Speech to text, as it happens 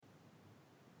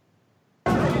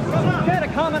Care to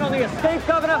comment on the escape,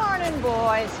 Governor? Morning,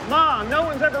 boys. Ma, no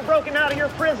one's ever broken out of your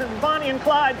prison. Bonnie and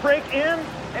Clyde break in.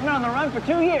 They've been on the run for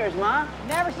 2 years, Ma.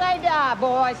 Never say die,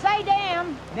 boys. Say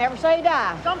damn. Never say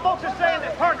die. Some folks are saying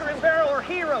that Parker and Barrow are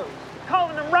heroes,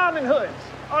 calling them Robin Hoods.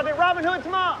 Are they Robin Hoods,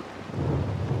 Ma?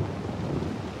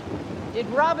 Did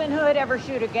Robin Hood ever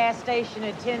shoot a gas station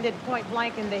attendant point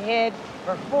blank in the head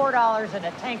for $4 and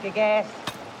a tank of gas?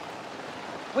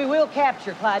 We will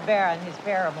capture Clyde Barrow and his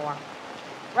paramour.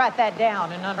 Write that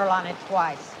down and underline it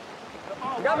twice.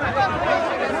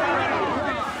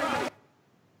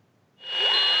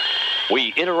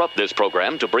 We interrupt this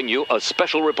program to bring you a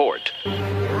special report.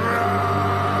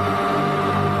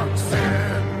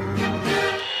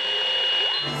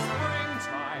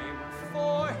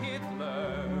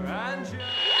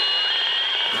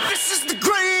 This is the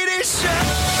greatest show.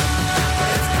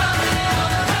 It's coming on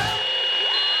the road.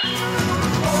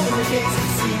 Open the gates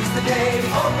and seize the day.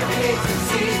 Open the gates and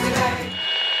seize the day.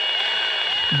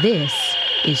 This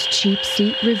is Cheap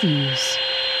Seat Reviews.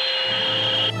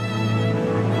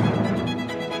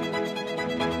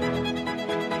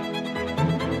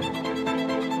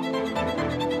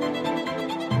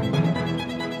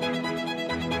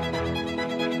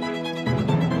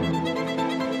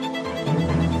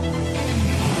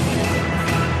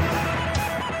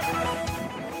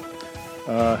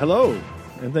 Hello,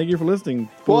 and thank you for listening.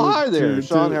 Well, hi there,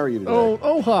 Sean. How are you today?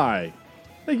 Oh, hi.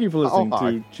 Thank you for listening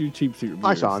to Cheap Seat Reviews.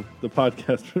 Hi, Sean. The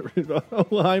podcast.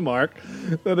 Oh, hi, Mark.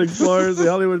 That explores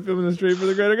the Hollywood film industry for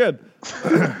the greater good.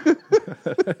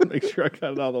 Make sure I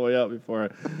got it all the way out before I...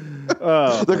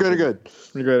 The greater good.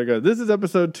 The greater good. This is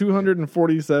episode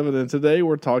 247, and today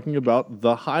we're talking about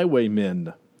The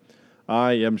Highwaymen.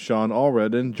 I am Sean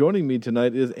Allred, and joining me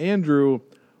tonight is Andrew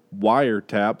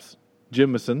Wiretaps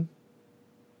Jimison.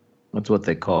 That's what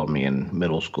they called me in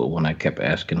middle school when I kept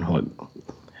asking what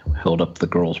held up the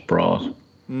girls' bras.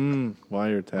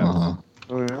 Wiretaps. Uh-huh.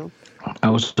 Oh, yeah? I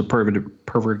was the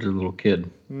perverted little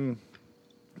kid.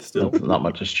 Still. Not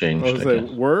much has changed, I was I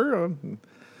guess. Were?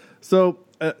 So,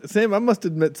 Sam, I must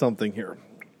admit something here.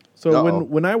 So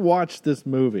when I watched this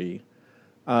movie,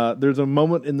 there's a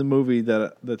moment in the movie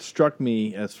that struck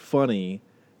me as funny,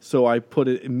 so I put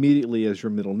it immediately as your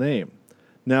middle name.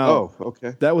 Now,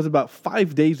 okay. That was about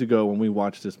 5 days ago when we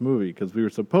watched this movie, because we were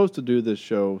supposed to do this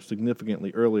show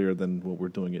significantly earlier than what we're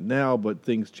doing it now, but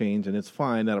things change, and it's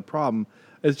fine, not a problem.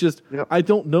 It's just, I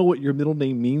don't know what your middle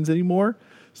name means anymore,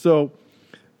 so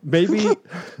maybe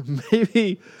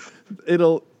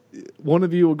one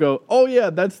of you will go, oh yeah,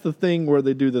 that's the thing where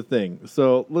they do the thing.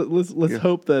 So let's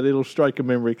hope that it'll strike a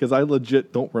memory, because I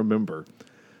legit don't remember.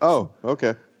 Oh,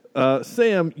 okay.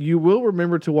 Sam, you will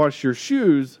remember to wash your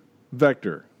shoes,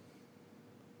 Vector.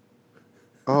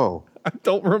 Oh. I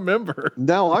don't remember.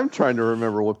 Now I'm trying to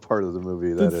remember what part of the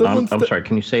movie that is. I'm sorry,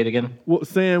 can you say it again? Well,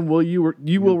 Sam,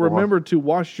 you will remember to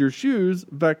wash your shoes,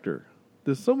 Vector.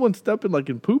 Does someone step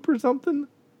in poop or something?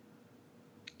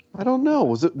 I don't know.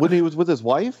 Was it when he was with his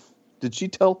wife? Did she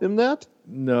tell him that?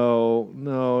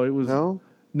 No, it was...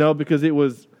 No, because it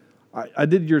was... I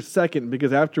did your second,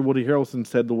 because after Woody Harrelson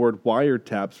said the word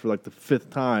wiretaps for the fifth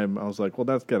time, I was like, well,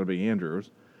 that's got to be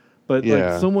Andrews. But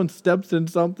someone steps in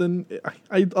something,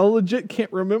 I legit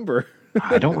can't remember.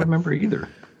 I don't remember either.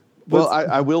 Well,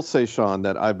 I will say, Sean,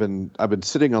 that I've been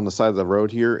sitting on the side of the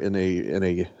road here in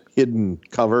a hidden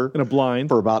cover, in a blind,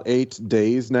 for about 8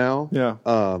 days now. Yeah.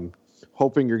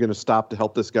 Hoping you're going to stop to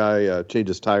help this guy change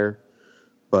his tire,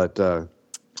 but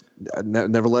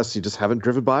nevertheless, you just haven't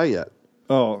driven by yet.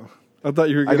 Oh, I thought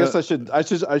you were. I guess I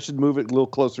should move it a little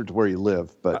closer to where you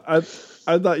live, but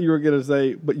I thought you were going to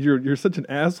say, but you're such an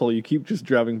asshole. You keep just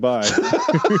driving by.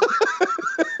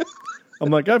 I'm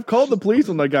like, I've called the police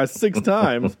on that guy 6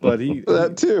 times, but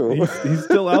that too. He's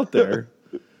still out there.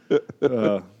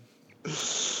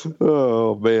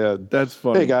 Oh man, that's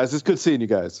funny. Hey guys, it's good seeing you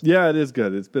guys. Yeah, it is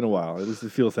good. It's been a while. It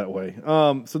feels that way.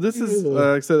 So this is,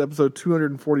 like I said, episode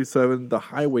 247, The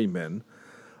Highwaymen.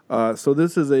 So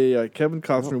this is a Kevin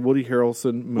Costner, Woody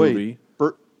Harrelson movie.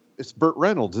 Wait, it's Burt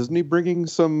Reynolds, isn't he bringing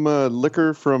some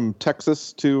liquor from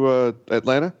Texas to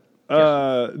Atlanta?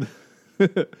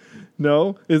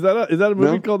 No, is that a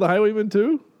movie called The Highwaymen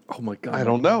too? Oh my god, I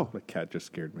don't know. The cat just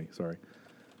scared me. Sorry.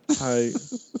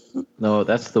 No,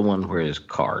 that's the one where his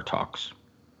car talks.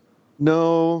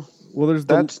 No, well,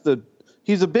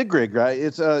 he's a big rig, right?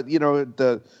 It's the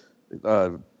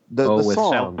with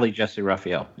song. Sally Jesse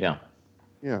Raphael, yeah.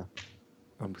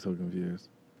 I'm so confused.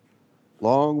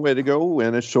 Long way to go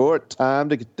and a short time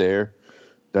to get there.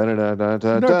 Da da da da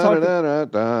da da da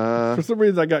da. For some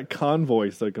reason, I got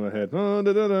Convoy stuck in my head.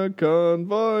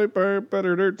 Convoy,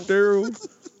 better do.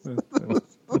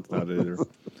 That's not it either.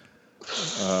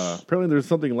 Apparently, there's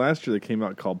something last year that came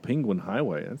out called Penguin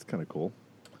Highway. That's kind of cool.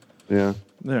 Yeah.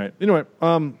 All right. Anyway,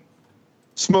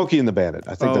 Smokey and the Bandit.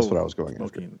 I think that's what I was going after.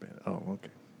 Smokey and the Bandit. Oh, okay.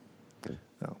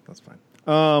 No, that's fine.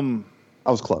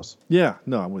 I was close. Yeah.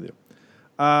 No, I'm with you.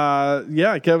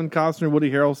 Yeah, Kevin Costner,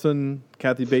 Woody Harrelson,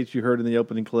 Kathy Bates. You heard in the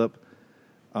opening clip.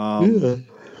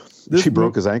 She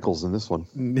broke his ankles in this one.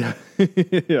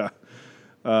 Yeah.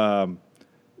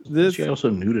 She also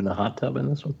nude in a hot tub in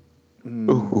this one.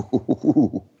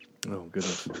 Ooh. Oh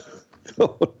goodness.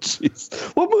 Oh jeez.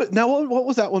 What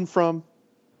was that one from?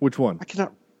 Which one? I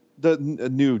cannot. The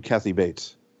nude Kathy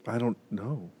Bates. I don't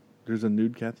know. There's a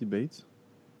nude Kathy Bates?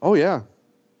 Oh yeah.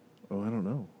 Oh, I don't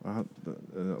know.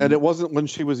 And it wasn't when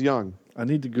she was young. I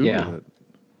need to Google it.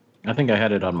 I think I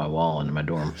had it on my wall in my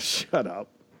dorm. Shut up.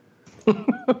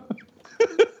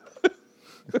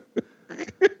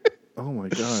 Oh my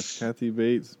gosh, Kathy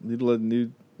Bates, needle of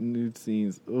nude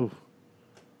scenes. Oh.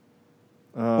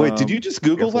 Wait, did you just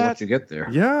Google that? Once you get there.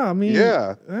 Yeah, I mean,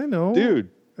 yeah, I know, dude.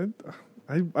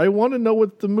 I want to know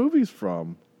what the movie's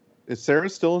from. Is Sarah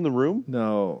still in the room?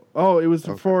 No. Oh, it was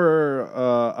for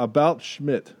About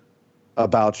Schmidt.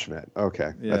 About Schmidt.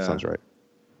 Okay, Yeah. that sounds right.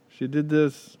 She did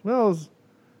this. Well,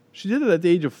 she did it at the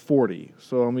age of 40.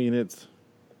 So I mean, it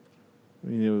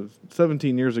was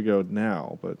 17 years ago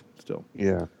now, but still.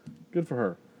 Yeah. Good for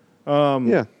her.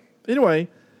 Yeah. Anyway.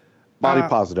 Body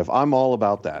positive. I'm all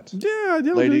about that. Yeah,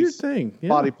 do Ladies, your thing. Yeah.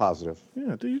 Body positive.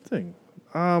 Yeah, do your thing.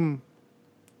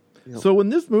 So when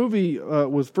this movie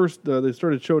was first, they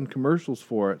started showing commercials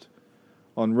for it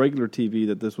on regular TV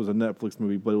that this was a Netflix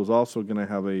movie, but it was also going to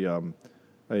have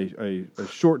a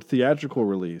short theatrical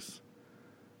release.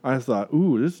 I thought,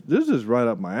 ooh, this is right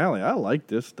up my alley. I like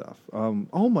this stuff.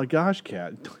 Oh my gosh,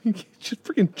 Kat, just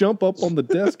freaking jump up on the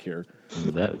desk here.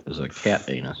 That is a cat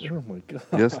anus. Oh my god.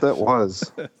 Yes, that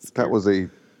was. That was a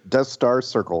Death Star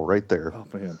circle right there. Oh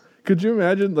man. Could you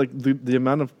imagine like the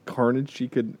amount of carnage she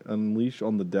could unleash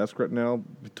on the desk right now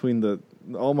between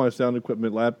all my sound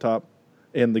equipment, laptop,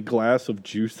 and the glass of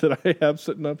juice that I have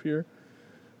sitting up here?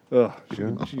 Ugh,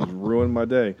 she's ruined my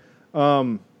day.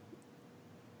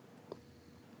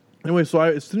 Anyway, so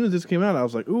as soon as this came out, I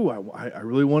was like, ooh, I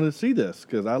really wanted to see this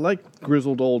because I like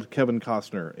grizzled old Kevin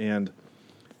Costner and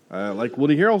I like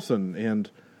Woody Harrelson,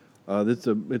 and it's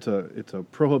a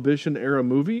Prohibition era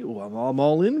movie. Well, I'm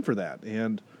all in for that,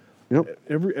 and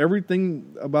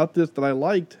everything about this that I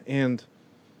liked, and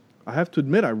I have to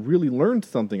admit, I really learned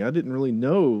something. I didn't really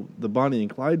know the Bonnie and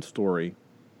Clyde story.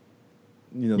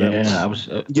 I was.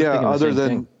 Other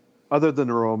than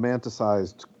the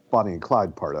romanticized Bonnie and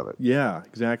Clyde part of it. Yeah,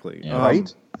 exactly. Yeah.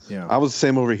 Right? Yeah. I was the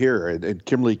same over here. And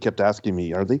Kimberly kept asking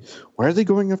me, why are they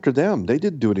going after them? They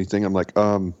didn't do anything. I'm like,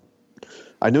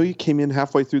 I know you came in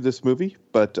halfway through this movie,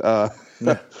 but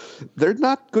they're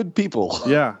not good people.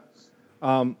 Yeah.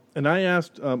 And I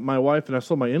asked my wife, and I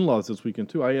saw my in-laws this weekend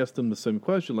too. I asked them the same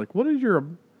question, like, what is your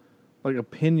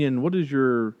opinion? What is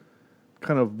your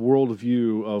kind of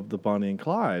worldview of the Bonnie and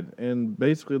Clyde? And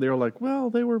basically, they were like, well,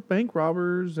 they were bank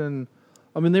robbers, and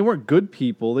I mean, they weren't good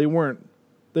people. They weren't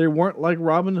like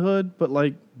Robin Hood, but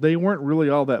like they weren't really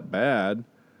all that bad.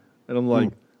 And I'm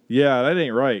like, yeah, that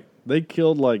ain't right. They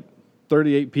killed like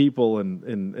 38 people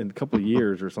in a couple of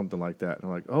years or something like that. And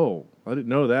I'm like, oh, I didn't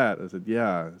know that. I said,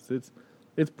 yeah,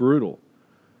 it's brutal.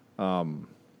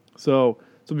 So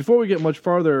before we get much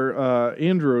farther,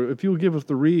 Andrew, if you would give us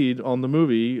the read on the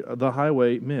movie The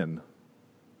Highwaymen.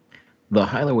 The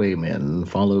Highwaymen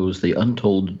follows the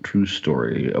untold true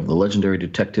story of the legendary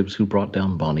detectives who brought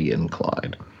down Bonnie and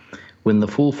Clyde. When the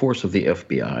full force of the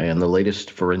FBI and the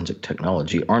latest forensic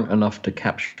technology aren't enough to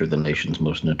capture the nation's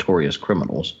most notorious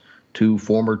criminals, two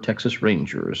former Texas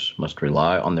Rangers must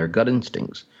rely on their gut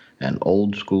instincts and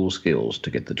old-school skills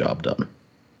to get the job done.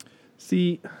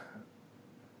 See,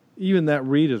 even that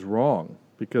read is wrong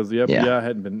because the FBI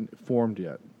hadn't been formed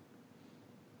yet.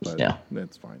 But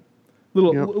that's fine.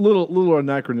 Little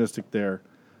anachronistic there,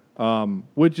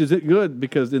 which is good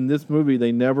because in this movie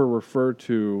they never refer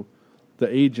to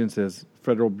the agents as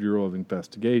Federal Bureau of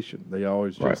Investigation. They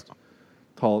always just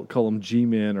call them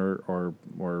G-men or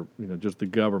just the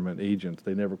government agents.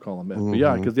 They never call them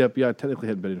FBI because the FBI technically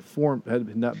had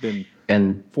not been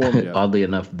formed yet. Oddly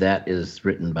enough, that is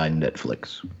written by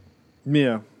Netflix.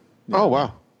 Yeah. Oh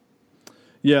wow.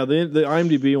 Yeah, the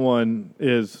IMDb one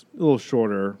is a little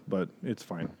shorter, but it's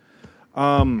fine.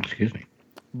 Excuse me.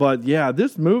 But yeah,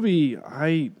 this movie,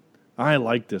 I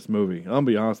liked this movie. I'll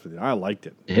be honest with you, I liked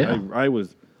it. Yeah, I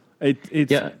was.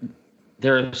 There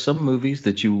are some movies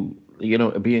that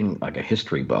being like a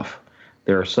history buff,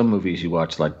 there are some movies you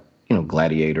watch like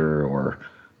Gladiator or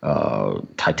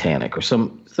Titanic, or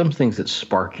some things that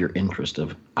spark your interest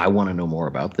of, I want to know more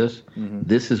about this. Mm-hmm.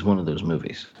 This is one of those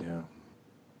movies. Yeah.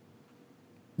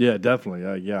 Yeah, definitely.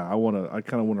 I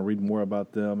kind of want to read more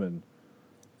about them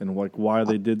and like why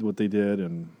they did what they did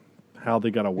and how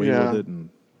they got away with it. And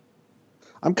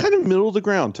I'm kind of middle of the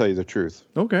ground, tell you the truth.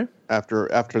 Okay.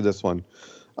 After this one,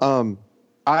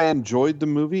 I enjoyed the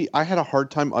movie. I had a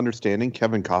hard time understanding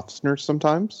Kevin Costner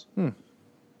sometimes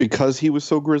because he was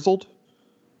so grizzled.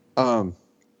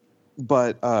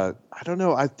 But I don't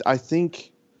know. I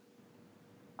think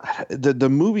the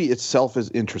movie itself is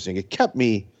interesting. It kept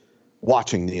me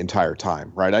watching the entire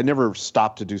time, right? I never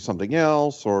stopped to do something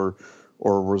else or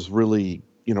was really,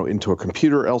 into a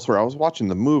computer elsewhere. I was watching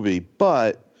the movie,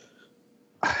 but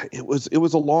it was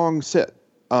a long sit.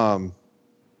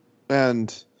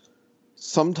 And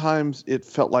sometimes it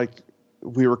felt like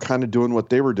we were kind of doing what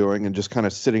they were doing and just kind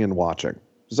of sitting and watching.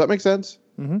 Does that make sense?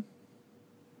 Mm-hmm.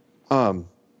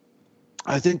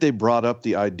 I think they brought up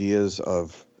the ideas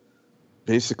of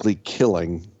basically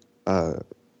killing,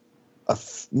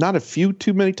 not a few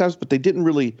too many times, but they didn't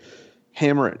really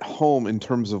hammer it home in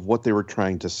terms of what they were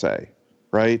trying to say,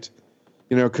 right?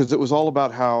 Because it was all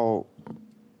about how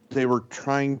they were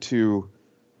trying to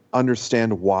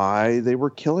understand why they were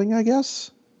killing, I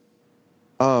guess,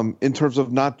 in terms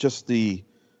of not just the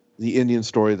Indian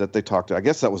story that they talked to. I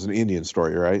guess that was an Indian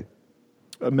story, right?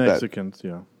 Mexicans,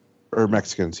 yeah. Or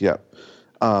Mexicans, yeah.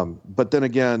 But then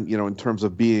again, in terms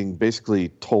of being basically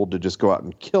told to just go out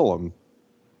and kill them,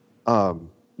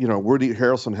 Woody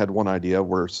Harrelson had one idea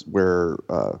where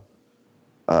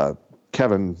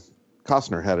Kevin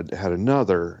Costner had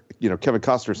another. Kevin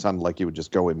Costner sounded like he would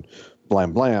just go in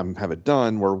blam blam, have it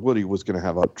done, where Woody was going to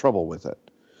have trouble with it.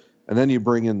 And then you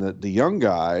bring in the young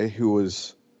guy who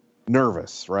was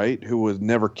nervous, right? Who was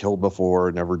never killed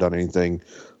before, never done anything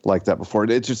like that before.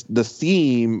 It's just the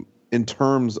theme in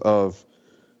terms of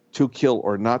to kill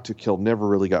or not to kill never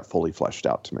really got fully fleshed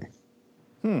out to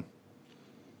me.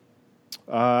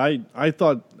 I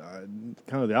thought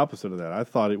kind of the opposite of that. I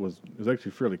thought it was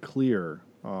actually fairly clear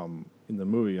in the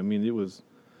movie. I mean, it was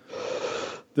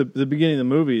the beginning of the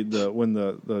movie, when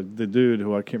the dude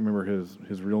who I can't remember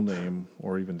his real name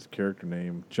or even his character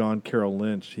name, John Carroll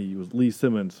Lynch. He was Lee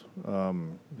Simmons.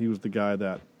 He was the guy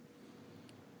that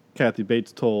Kathy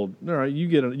Bates told, all right, you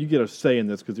get a say in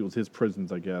this because it was his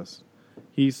prisons, I guess.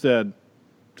 He said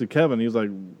to Kevin, he was like,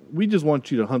 we just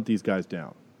want you to hunt these guys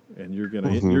down, and you're gonna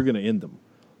end them,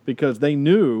 because they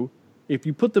knew if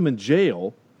you put them in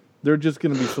jail, they're just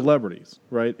going to be celebrities,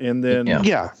 right? And then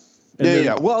yeah.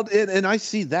 Well, and I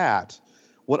see that.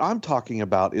 What I'm talking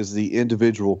about is the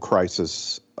individual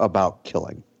crisis about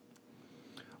killing.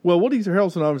 Well, Woody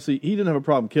Harrelson, obviously, he didn't have a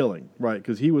problem killing, right?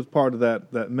 Because he was part of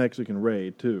that Mexican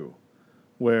raid too.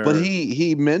 But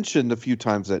he mentioned a few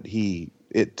times that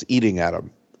it's eating at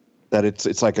him, that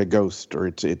it's like a ghost, or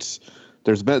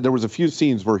there was a few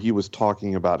scenes where he was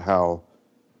talking about how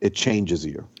it changes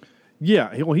you.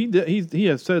 Yeah, well, he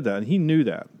has said that, and he knew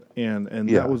that, and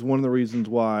that was one of the reasons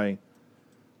why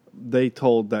they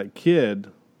told that kid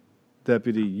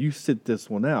deputy, you sit this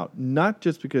one out, not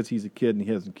just because he's a kid and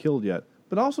he hasn't killed yet,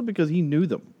 but also because he knew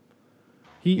them.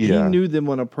 He knew them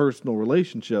on a personal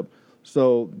relationship,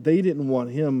 so they didn't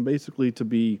want him basically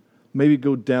to maybe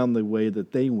go down the way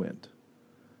that they went.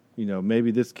 Maybe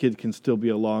this kid can still be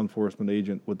a law enforcement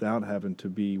agent without having to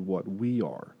be what we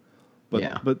are.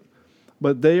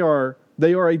 But they are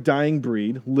a dying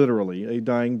breed, literally a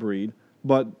dying breed.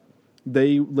 But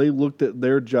they looked at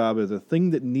their job as a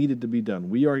thing that needed to be done.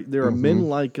 There are men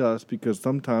like us because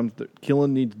sometimes the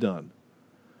killing needs done,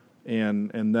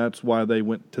 and that's why they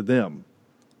went to them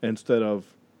instead of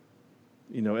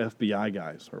FBI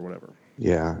guys or whatever.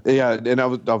 Yeah. And I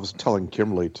was telling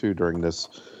Kimberly too during this.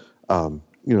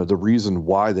 The reason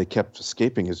why they kept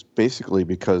escaping is basically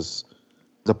because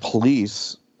the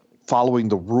police, following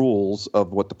the rules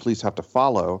of what the police have to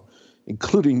follow,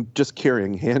 including just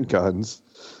carrying handguns,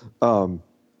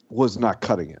 was not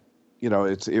cutting it.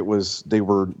 They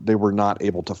were not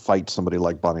able to fight somebody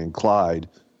like Bonnie and Clyde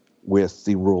with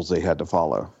the rules they had to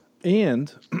follow.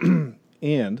 And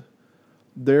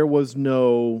there was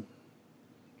no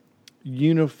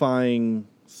unifying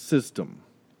system.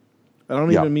 I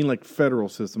don't even mean like federal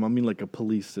system. I mean like a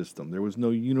police system. There was no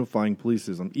unifying police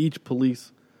system. Each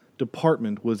police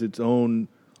department was its own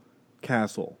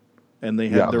castle, and they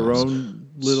had their own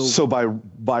little. So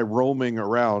by roaming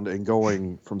around and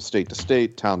going from state to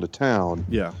state, town to town,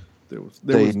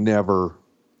 they never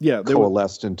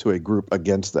coalesced into a group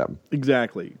against them.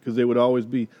 Exactly, because they would always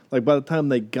be like, by the time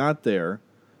they got there,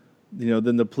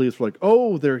 then the police were like,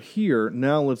 "Oh, they're here.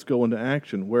 Now let's go into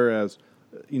action." Whereas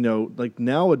like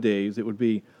nowadays it would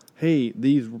be, hey,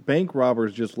 these bank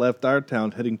robbers just left our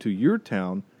town heading to your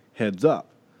town, heads up.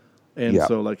 And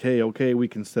so like, hey, okay, we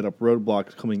can set up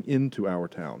roadblocks coming into our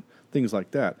town, things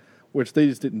like that, which they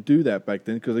just didn't do that back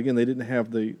then because, again, they didn't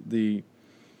have the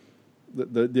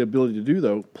ability to do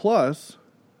though. Plus,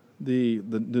 the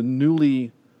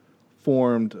newly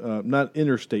formed, not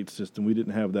interstate system, we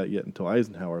didn't have that yet until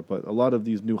Eisenhower, but a lot of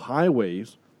these new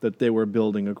highways that they were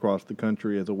building across the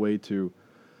country as a way to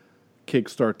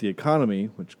kickstart the economy,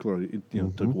 which clearly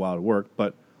took a while to work.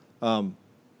 But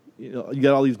you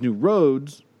got all these new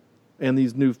roads and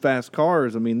these new fast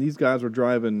cars. I mean, these guys were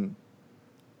driving.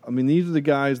 I mean, these are the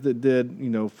guys that did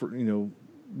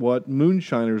what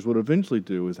moonshiners would eventually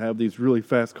do is have these really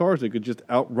fast cars that could just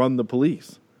outrun the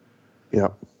police. Yeah.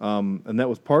 And that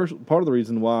was part of the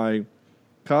reason why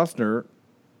Costner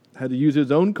had to use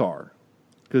his own car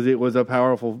because it was a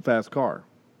powerful, fast car.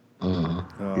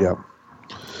 Yeah.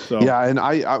 So. Yeah, and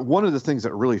I one of the things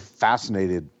that really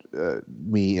fascinated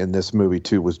me in this movie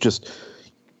too was just,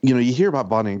 you hear about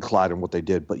Bonnie and Clyde and what they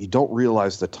did, but you don't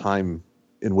realize the time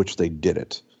in which they did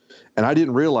it. And I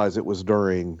didn't realize it was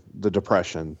during the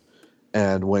Depression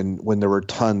and when there were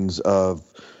tons of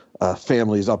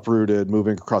families uprooted,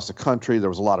 moving across the country. There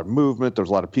was a lot of movement. There was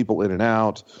a lot of people in and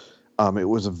out. It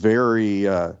was a very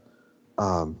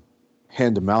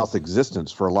hand-to-mouth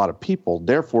existence for a lot of people.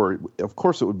 Therefore, of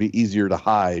course, it would be easier to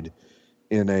hide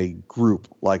in a group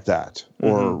like that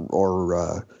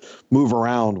or move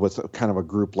around with kind of a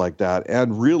group like that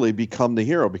and really become the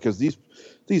hero because these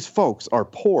folks are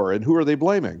poor. And who are they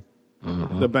blaming?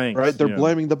 The banks. Right? They're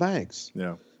blaming the banks.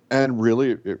 Yeah. And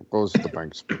really, it was the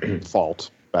bank's fault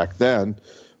back then.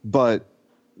 But,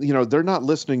 they're not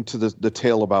listening to the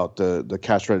tale about the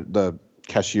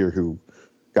cashier who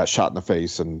got shot in the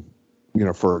face and,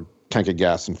 for a tank of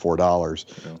gas and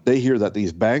 $4. Yeah. They hear that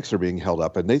these banks are being held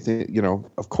up and they think,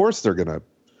 of course they're going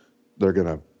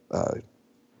to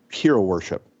hero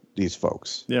worship these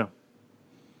folks. Yeah.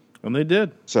 And they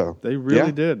did. So they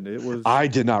really did. It was. I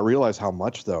did not realize how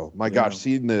much, though. My gosh,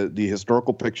 seeing the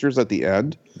historical pictures at the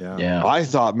end. Yeah. I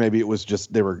thought maybe it was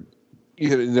just they were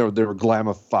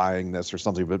glamifying this or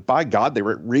something, but by God, they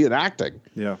were reenacting.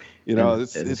 Yeah.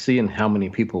 And seeing how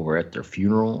many people were at their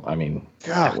funeral. I mean,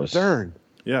 God, was darn.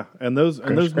 Yeah, and those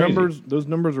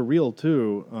numbers are real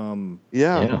too.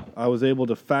 Yeah. I was able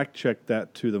to fact check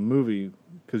that to the movie.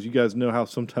 Because you guys know how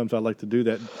sometimes I like to do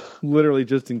that, literally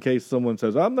just in case someone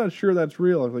says, I'm not sure that's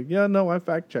real. I'm like, yeah, no, I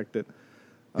fact-checked it.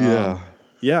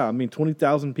 Yeah, I mean,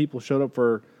 20,000 people showed up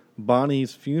for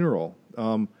Bonnie's funeral.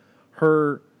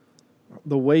 The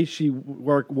way she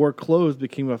wore clothes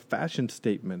became a fashion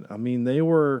statement. I mean, they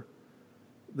were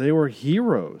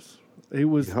heroes. It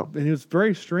was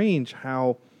very strange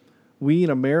how we in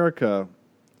America,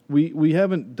 we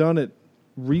haven't done it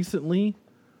recently,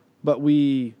 but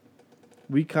we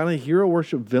kind of hero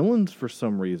worship villains for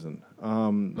some reason. I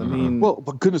mean, well,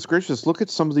 but goodness gracious, look at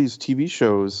some of these TV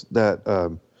shows that,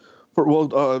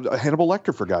 Hannibal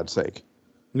Lecter, for God's sake.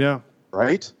 Yeah.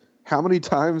 Right? How many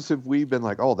times have we been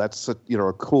like, oh, that's a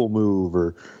cool move,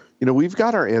 or we've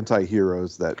got our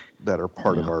anti-heroes that are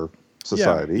part of our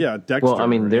society. Yeah, Dexter. Well, I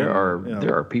mean, there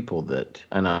are people that,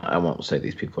 and I won't say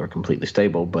these people are completely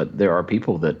stable, but there are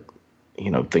people that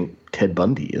think Ted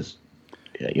Bundy is.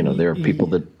 There are people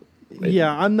that.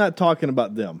 Yeah, I'm not talking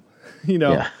about them.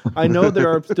 I know there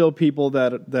are still people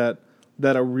that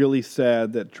are really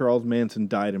sad that Charles Manson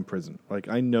died in prison. Like,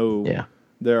 I know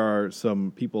there are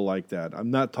some people like that.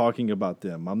 I'm not talking about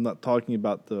them. I'm not talking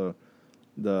about the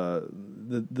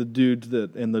dudes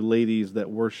that and the ladies that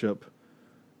worship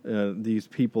these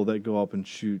people that go up and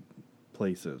shoot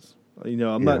places.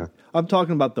 I'm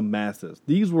talking about the masses.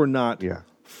 These were not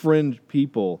fringe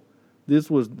people. This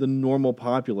was the normal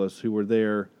populace who were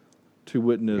there to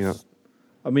witness. Yeah.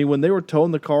 I mean, when they were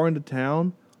towing the car into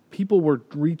town, people were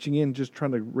reaching in just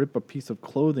trying to rip a piece of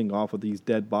clothing off of these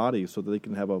dead bodies so that they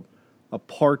can have a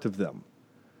part of them.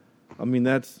 I mean,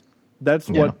 that's what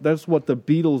the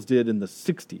Beatles did in the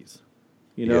 60s.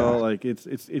 Like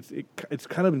it's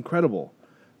kind of incredible.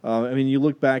 I mean, you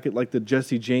look back at like the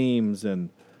Jesse James and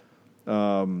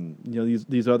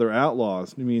these other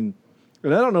outlaws. I mean,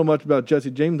 and I don't know much about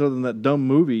Jesse James other than that dumb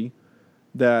movie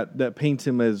that paints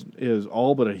him as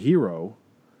all but a hero.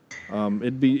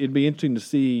 It'd be interesting to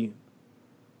see.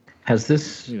 Has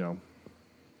this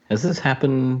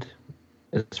happened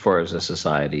as far as a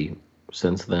society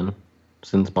since then,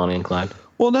 since Bonnie and Clyde?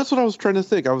 Well, that's what I was trying to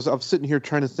think. I was sitting here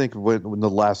trying to think of when the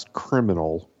last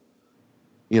criminal,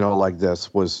 like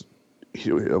this was,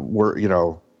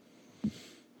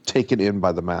 taken in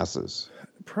by the masses.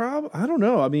 I don't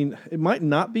know. I mean, it might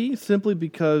not be simply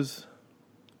because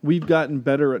we've gotten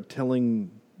better at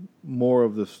telling more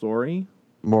of the story.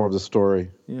 More of the story.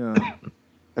 Yeah.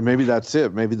 And maybe that's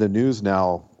it. Maybe the news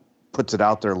now puts it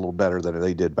out there a little better than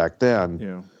they did back then.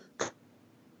 Yeah.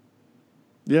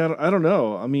 Yeah, I don't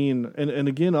know. I mean, and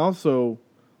again, also,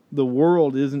 the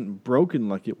world isn't broken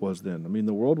like it was then. I mean,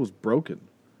 the world was broken.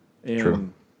 And,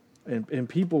 True. And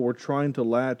people were trying to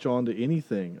latch onto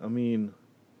anything. I mean,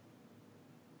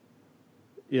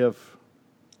 if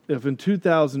in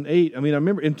 2008, I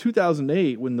remember in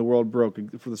 2008 when the world broke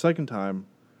for the second time,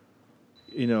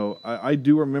 you know, I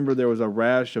do remember there was a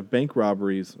rash of bank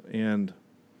robberies, and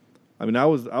I mean, I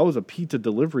was a pizza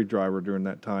delivery driver during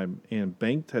that time, and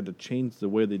banks had to change the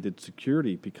way they did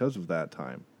security because of that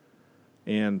time.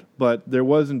 But there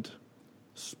wasn't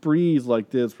sprees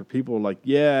like this where people were like,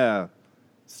 yeah,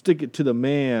 stick it to the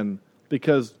man,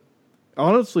 because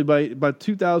honestly, by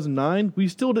 2009, we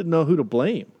still didn't know who to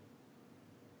blame.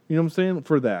 You know what I'm saying?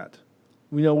 For that.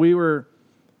 You know,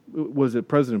 was it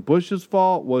President Bush's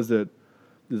fault? Is it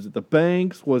the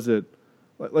banks? Was it,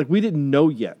 like we didn't know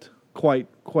yet quite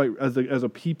as a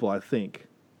people, I think.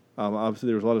 Obviously,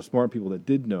 there was a lot of smart people that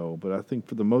did know, but I think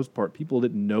for the most part, people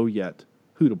didn't know yet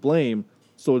who to blame,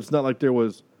 so it's not like there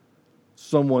was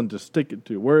someone to stick it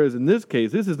to. Whereas in this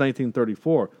case, this is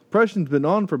 1934. Oppression's been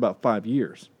on for about 5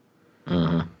 years.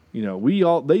 Uh-huh. You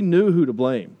know, they knew who to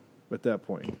blame at that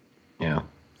point. Yeah.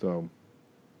 So,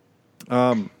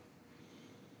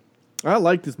 I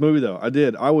liked this movie though. I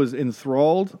did. I was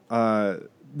enthralled.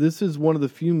 This is one of the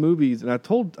few movies, and I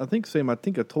think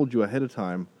I told you ahead of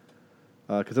time,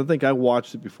 because I think I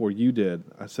watched it before you did.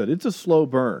 I said it's a slow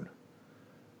burn,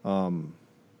 and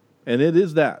it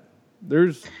is that.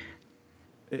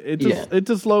 It's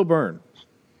a slow burn.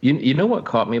 You know what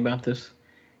caught me about this?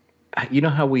 You know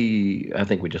how I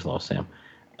think we just lost Sam.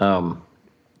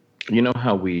 You know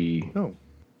how we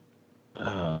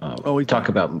talk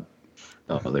about.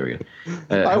 Oh, there we go.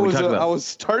 I was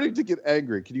starting to get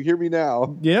angry. Can you hear me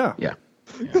now? Yeah. Yeah.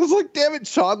 I was like, damn it,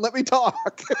 Sean, let me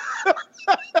talk.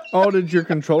 Oh, did your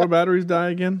controller batteries die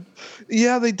again?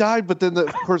 Yeah, they died, but then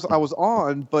of course I was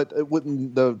on, but it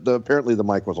wouldn't. Apparently the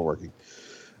mic wasn't working.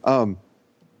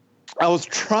 I was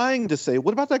trying to say,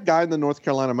 what about that guy in the North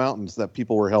Carolina mountains that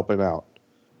people were helping out?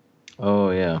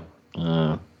 Oh yeah.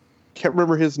 Can't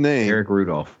remember his name. Eric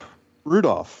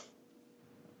Rudolph.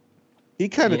 He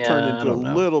kind of turned into a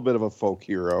little bit of a folk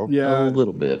hero. Yeah, a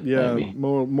little bit. Yeah, maybe.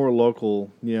 more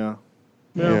local. Yeah.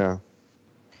 Yeah.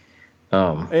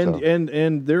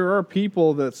 And there are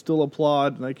people that still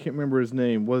applaud, and I can't remember his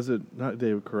name. Was it not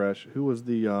David Koresh? Who was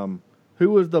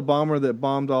the bomber that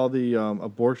bombed all the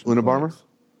abortion? Unabomber?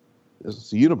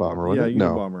 It's a Unabomber, wasn't it?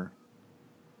 Unabomber.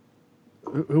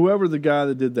 Whoever the guy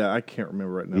that did that, I can't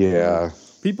remember right now. Yeah.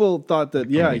 People thought that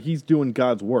he's doing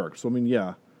God's work. So I mean,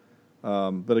 yeah.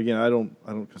 But again, I don't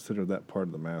consider that part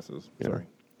of the masses. Yeah.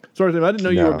 Sorry, Tim, I didn't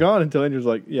know you were gone until Andrew's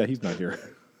like, yeah, he's not here.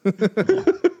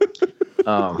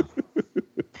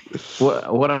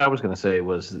 What I was going to say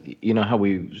was, you know how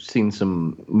we've seen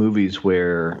some movies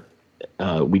where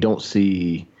we don't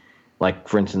see, like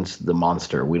for instance, the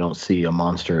monster. We don't see a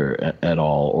monster at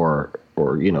all, or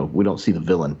you know, we don't see the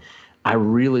villain. I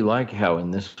really like how in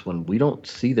this one we don't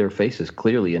see their faces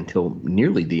clearly until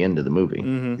nearly the end of the movie.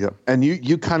 Mm-hmm. Yeah, and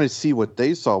you kind of see what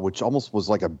they saw, which almost was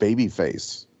like a baby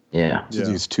face. Yeah, to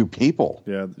these two people.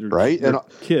 Yeah, right. And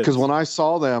kids. Because when I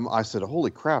saw them, I said,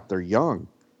 "Holy crap, they're young."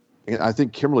 And I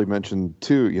think Kimberly mentioned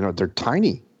too. You know, they're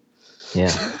tiny.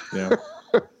 Yeah, yeah,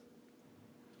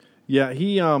 yeah.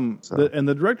 He and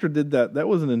the director did that. That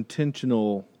was an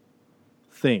intentional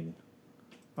thing.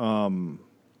 That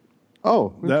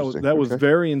was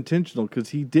very intentional because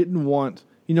he didn't want.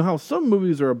 You know how some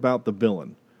movies are about the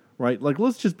villain, right? Like,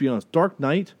 let's just be honest. Dark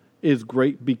Knight is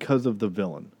great because of the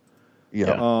villain.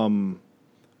 Yeah.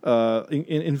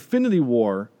 Infinity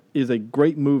War is a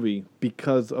great movie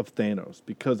because of Thanos,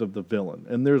 because of the villain.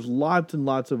 And there's lots and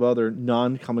lots of other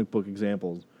non-comic book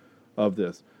examples of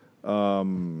this. I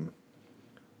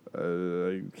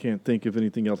can't think of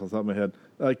anything else off the top of my head.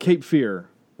 Cape Fear.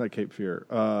 Not Cape Fear.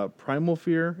 Primal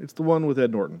Fear. It's the one with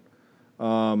Ed Norton.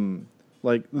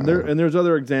 There's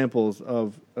other examples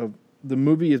of the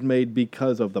movie is made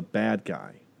because of the bad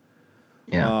guy.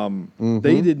 Yeah.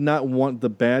 They did not want the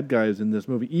bad guys in this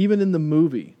movie. Even in the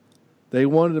movie, they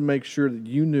wanted to make sure that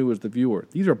you knew as the viewer,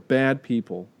 these are bad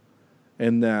people,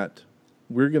 and that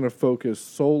we're going to focus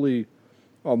solely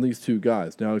on these two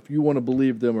guys. Now, if you want to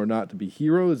believe them or not to be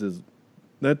heroes,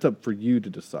 that's up for you to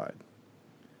decide.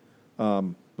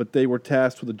 But they were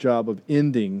tasked with the job of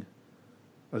ending,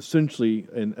 essentially,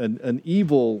 an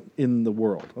evil in the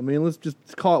world. I mean, let's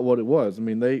just call it what it was. I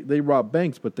mean, they robbed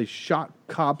banks, but they shot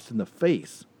cops in the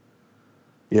face.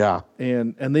 Yeah.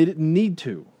 And they didn't need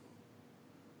to.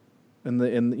 And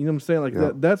you know what I'm saying?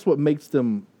 Like that's what makes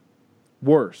them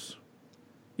worse.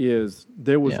 Is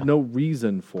there was no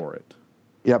reason for it.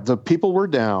 Yeah, the people were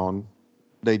down.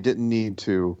 They didn't need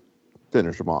to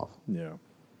finish them off. Yeah.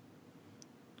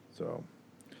 So,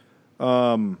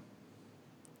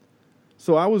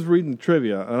 so I was reading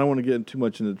trivia, and I don't want to get too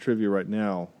much into trivia right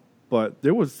now, but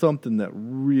there was something that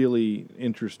really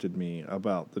interested me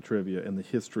about the trivia and the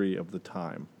history of the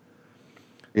time.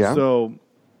 Yeah. So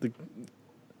the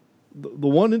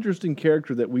one interesting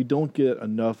character that we don't get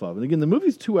enough of, and again, the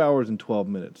movie's 2 hours and 12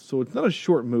 minutes, so it's not a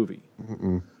short movie.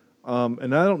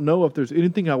 And I don't know if there's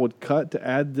anything I would cut to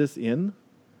add this in.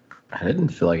 I didn't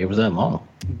feel like it was that long.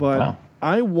 But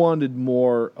I wanted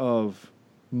more of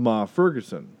Ma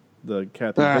Ferguson, the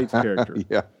Kathy Bates character.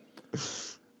 Yeah.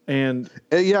 And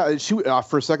she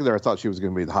for a second there, I thought she was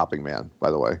going to be the Hopping Man, by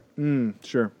the way.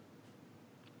 Sure.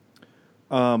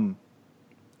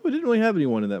 We didn't really have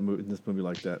anyone in this movie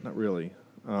like that. Not really.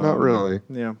 Not really.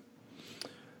 Yeah.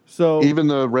 So even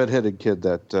the redheaded kid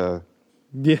that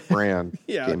ran.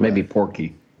 Yeah. Maybe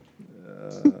Porky.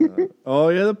 Oh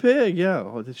yeah, the pig. Yeah.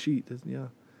 Oh, the sheet. Yeah.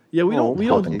 Yeah. We don't.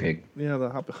 Hopping pig. Yeah, the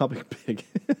hopping pig.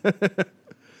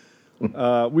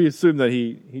 We assume that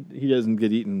he doesn't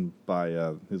get eaten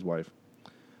by his wife.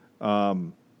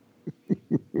 So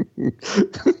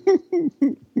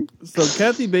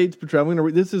Kathy Bates portrayal. I'm going to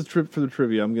read. This is for the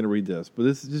trivia. I'm going to read this, but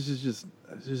this is just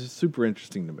super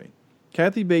interesting to me.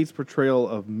 Kathy Bates' portrayal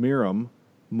of Miriam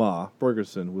Ma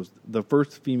Ferguson was the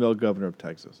first female governor of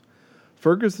Texas.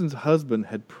 Ferguson's husband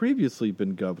had previously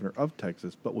been governor of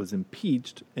Texas, but was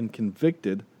impeached and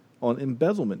convicted on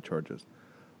embezzlement charges.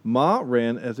 Ma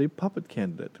ran as a puppet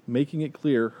candidate, making it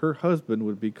clear her husband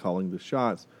would be calling the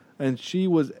shots, and she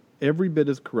was every bit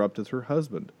as corrupt as her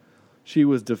husband. She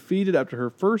was defeated after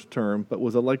her first term, but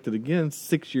was elected again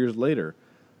 6 years later.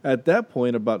 At that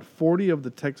point, about 40 of the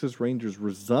Texas Rangers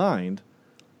resigned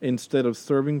instead of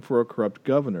serving for a corrupt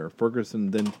governor.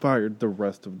 Ferguson then fired the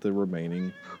rest of the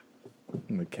remaining...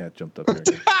 The cat jumped up there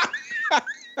again.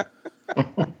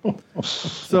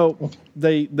 So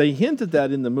they hinted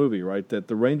that in the movie, right? That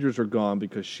the Rangers are gone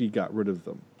because she got rid of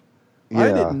them. Yeah.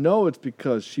 I didn't know it's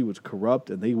because she was corrupt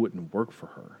and they wouldn't work for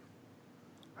her.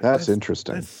 That's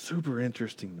interesting. That's super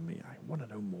interesting to me. I want to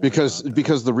know more. Because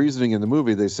the reasoning in the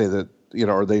movie, they say that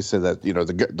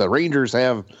the Rangers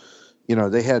have,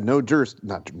 they had no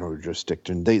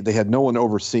jurisdiction. They had no one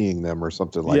overseeing them or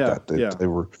something like that.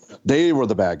 They were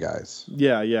the bad guys.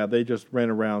 Yeah. They just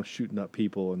ran around shooting up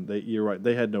people, and you're right.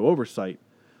 They had no oversight,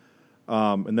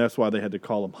 and that's why they had to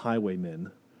call them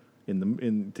highwaymen,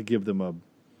 to give them a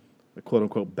quote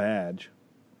unquote badge.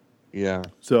 Yeah.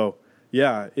 So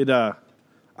yeah,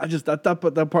 I thought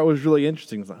that part was really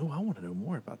interesting. It's like, I want to know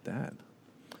more about that.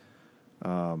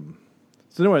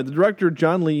 So anyway, the director,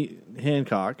 John Lee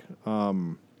Hancock,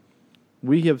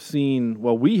 we haven't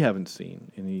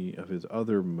seen any of his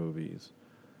other movies.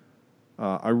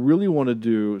 I really want to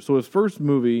do, so his first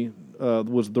movie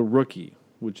was The Rookie,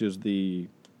 which is the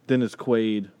Dennis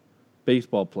Quaid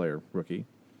baseball player rookie.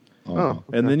 Oh,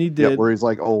 okay. And then he did... where he's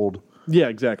like old. Yeah,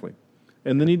 exactly.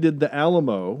 And then he did The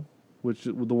Alamo, which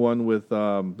is the one with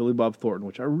Billy Bob Thornton,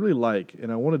 which I really like,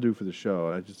 and I want to do for the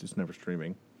show. It's never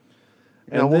streaming.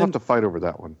 And we'll have to fight over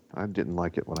that one. I didn't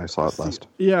like it when I saw it last.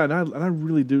 Yeah, and I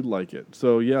really do like it.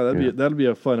 So yeah, that'd be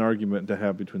a fun argument to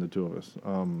have between the two of us.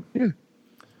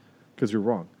 Because you're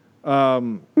wrong.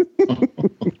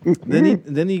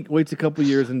 Then he waits a couple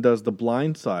years and does The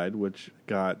Blind Side, which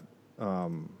got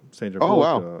Sandra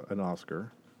Bullock an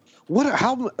Oscar.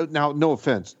 Now, no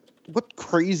offense. What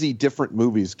crazy different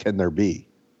movies can there be?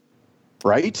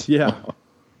 Right? Yeah.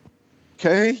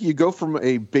 Okay, you go from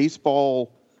a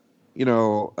baseball,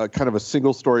 a kind of a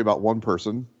single story about one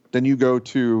person. Then you go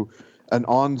to an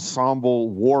ensemble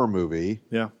war movie.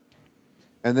 Yeah.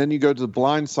 And then you go to The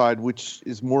Blind Side, which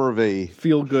is more of a...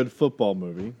 feel-good football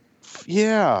movie.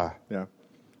 Yeah. Yeah.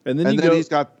 And then he's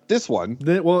got this one.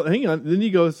 Hang on. Then he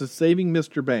goes to Saving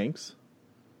Mr. Banks,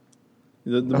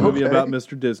 the movie about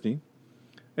Mr. Disney.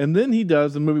 And then he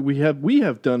does the movie we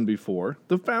have done before,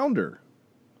 The Founder,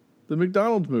 the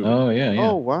McDonald's movie. Oh, yeah.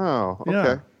 Oh, wow. Okay.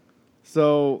 Yeah.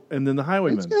 So, and then The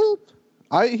Highwayman.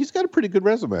 He's got a pretty good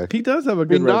resume. He does have a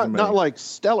good resume. Not like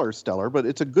stellar, but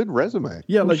it's a good resume.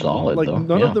 Yeah, like solid, though.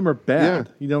 None of them are bad.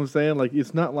 Yeah. You know what I'm saying? Like,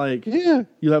 it's not like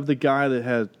you have the guy that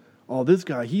has, this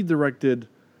guy, he directed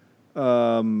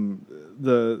the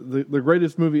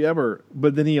greatest movie ever,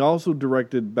 but then he also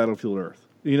directed Battlefield Earth.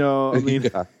 I mean,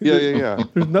 yeah.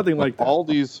 There's nothing like that. All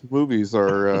these movies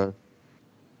are,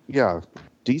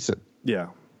 decent. Yeah.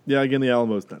 Yeah, again, the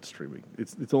Alamo's not streaming.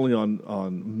 It's only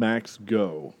on Max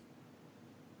Go.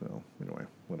 So anyway,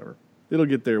 whatever. It'll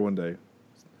get there one day.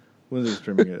 When they're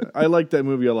streaming it. I like that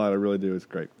movie a lot. I really do. It's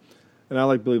great. And I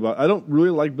like Billy Bob. I don't really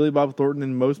like Billy Bob Thornton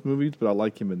in most movies, but I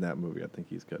like him in that movie. I think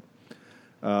he's good.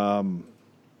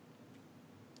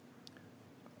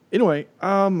 Anyway,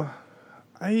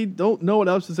 I don't know what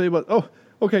else to say about. Oh,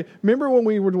 okay. Remember when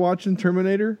we were watching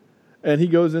Terminator, and he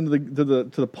goes into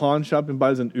the pawn shop and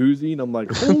buys an Uzi, and I'm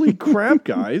like, holy crap,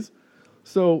 guys!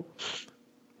 So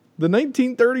the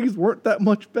 1930s weren't that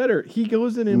much better. He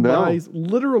goes in and buys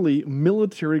literally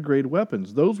military-grade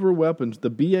weapons. Those were weapons, the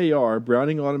BAR,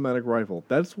 Browning Automatic Rifle.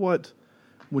 That's what,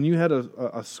 when you had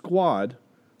a squad,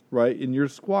 right, in your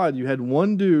squad, you had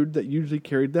one dude that usually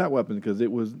carried that weapon because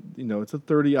it was, it's a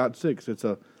 30-06. It's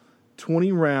a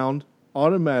 20-round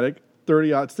automatic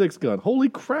 30-06 gun. Holy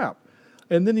crap.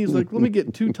 And then he's like, let me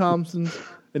get 2 Thompsons.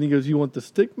 And he goes, you want the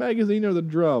stick magazine or the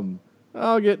drum?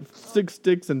 I'll get 6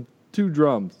 sticks and 2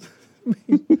 drums. I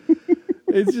mean,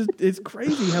 it's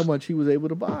crazy how much he was able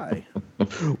to buy.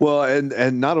 Well,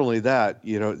 and not only that,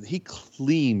 he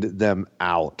cleaned them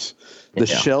out. The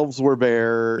shelves were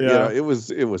bare. Yeah. It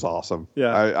was awesome.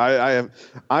 Yeah.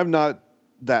 I'm not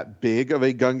that big of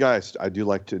a gun guy. I do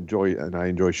like to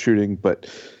enjoy shooting, but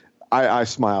I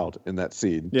smiled in that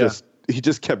scene. Yeah. He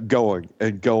just kept going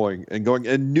and going and going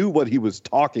and knew what he was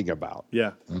talking about.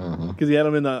 Yeah, because he had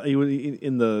him in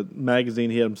the magazine.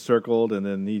 He had him circled, and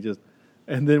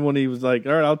then when he was like,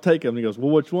 "All right, I'll take him," he goes,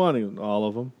 "Well, which one?" He goes, all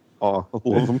of them. All of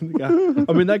them.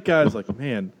 I mean, that guy's like,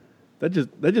 man, that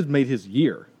just made his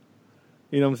year.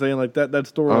 You know what I'm saying? Like that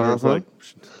story was like,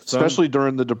 especially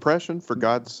during the Depression, for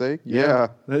God's sake. Yeah.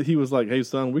 He was like, "Hey,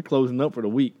 son, we're closing up for the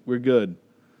week. We're good."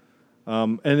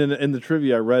 And then in the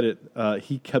trivia, I read it.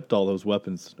 He kept all those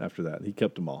weapons after that. He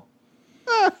kept them all.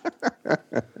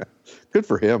 Good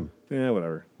for him. Yeah,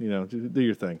 whatever. Just do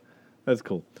your thing. That's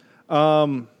cool.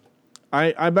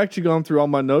 I've actually gone through all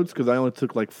my notes because I only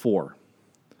took like 4.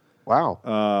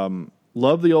 Wow.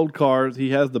 Love the old cars.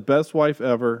 He has the best wife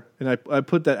ever. And I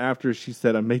put that after she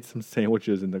said I made some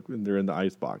sandwiches and they're in the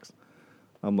ice box.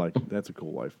 I'm like, that's a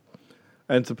cool wife.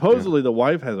 And supposedly the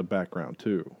wife has a background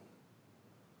too.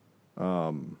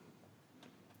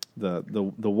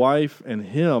 The wife and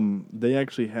him, they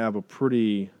actually have a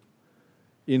pretty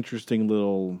interesting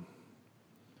little.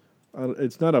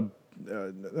 It's not a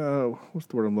what's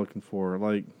the word I'm looking for?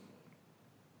 Like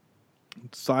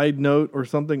side note or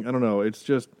something. I don't know. It's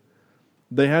just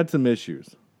they had some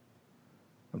issues.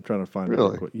 I'm trying to find it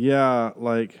real quick. Yeah,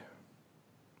 like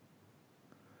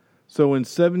so in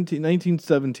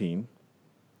 1917.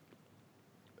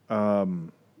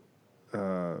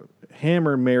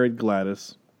 Hammer married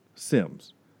Gladys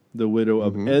Sims, the widow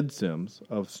of Ed Sims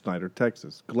of Snyder,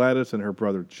 Texas. Gladys and her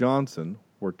brother Johnson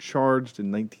were charged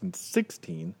in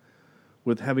 1916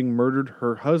 with having murdered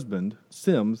her husband,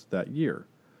 Sims, that year.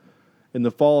 In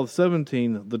the fall of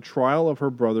 17, the trial of her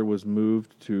brother was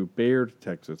moved to Bayard,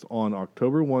 Texas. On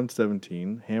October 1,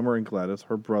 17, Hammer and Gladys,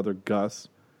 Gus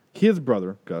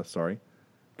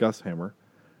Hammer,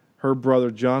 her brother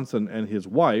Johnson and his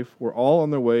wife were all on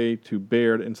their way to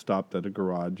Bayard and stopped at a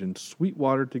garage in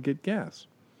Sweetwater to get gas.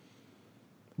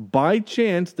 By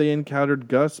chance, they encountered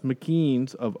Gus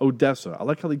McKeans of Odessa. I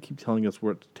like how they keep telling us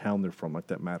what town they're from, like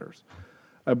that matters.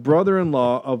 A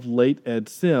brother-in-law of late Ed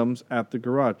Sims at the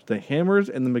garage. The Hammers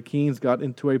and the McKeans got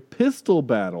into a pistol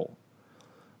battle.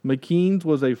 McKeans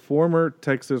was a former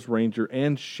Texas Ranger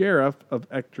and sheriff of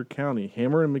Ector County.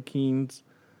 Hammer and McKeans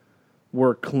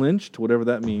were clinched, whatever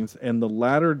that means, and the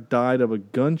latter died of a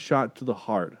gunshot to the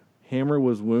heart. Hammer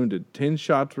was wounded. 10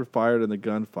 shots were fired in the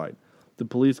gunfight. The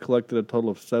police collected a total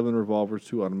of 7 revolvers,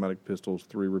 2 automatic pistols,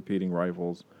 3 repeating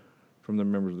rifles from the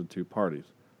members of the 2 parties.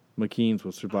 McKeans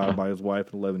was survived by his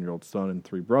wife, an 11-year-old son, and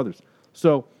 3 brothers.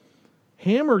 So,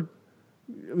 Kevin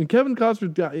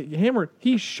Costner's Hammer,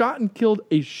 he shot and killed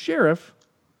a sheriff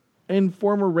and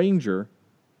former ranger,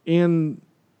 and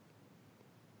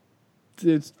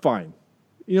it's fine.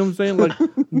 You know what I'm saying? Like,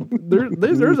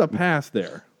 there's a past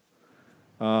there.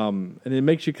 And it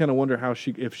makes you kind of wonder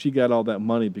if she got all that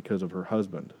money because of her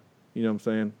husband. You know what I'm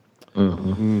saying?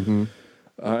 Mm-hmm.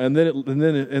 And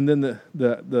then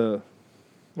the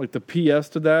like the PS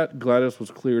to that, Gladys was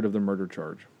cleared of the murder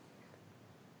charge.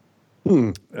 I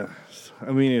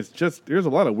mean, it's just there's a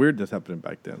lot of weirdness happening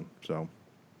back then. So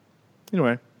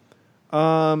anyway,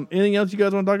 anything else you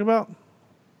guys want to talk about?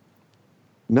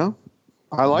 No,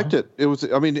 I liked it. It was.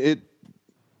 I mean, it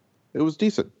was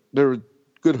decent. There were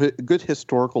good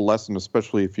historical lesson,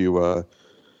 especially if you're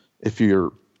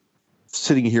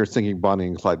sitting here thinking Bonnie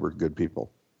and Clyde were good people.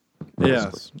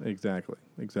 Yes, exactly.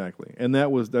 And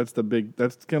that's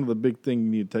kind of the big thing you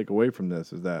need to take away from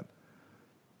this is that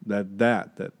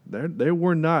they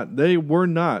were not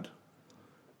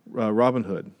Robin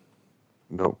Hood.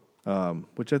 No.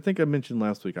 Which I think I mentioned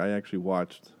last week. I actually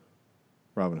watched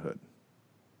Robin Hood,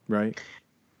 right?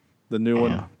 The new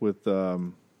one with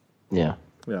Jamie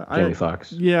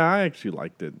Foxx. Yeah, I actually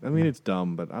liked it. I mean, it's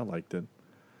dumb, but I liked it.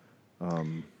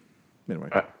 Anyway,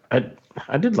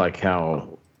 I did like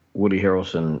how Woody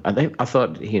Harrelson. I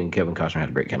thought he and Kevin Costner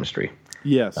had great chemistry.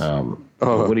 Yes.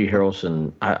 Woody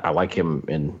Harrelson. I like him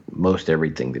in most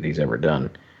everything that he's ever done.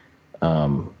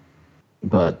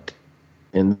 But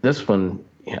in this one,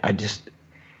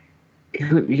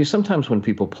 sometimes when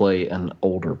people play an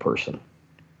older person,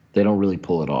 they don't really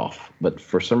pull it off. But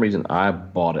for some reason, I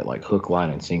bought it like hook, line,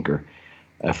 and sinker.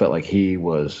 I felt like he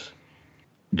was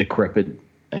decrepit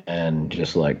and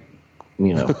just like,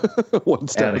 one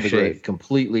step out of shape,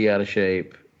 completely out of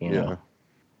shape.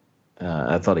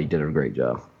 I thought he did a great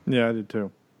job. Yeah, I did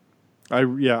too. I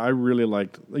really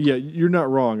liked. Yeah, you're not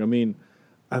wrong. I mean,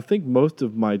 I think most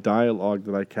of my dialogue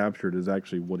that I captured is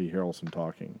actually Woody Harrelson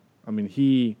talking. I mean,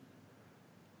 he's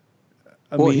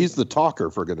the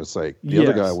talker, for goodness sake. The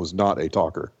other guy was not a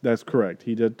talker. That's correct.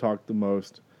 He did talk the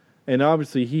most. And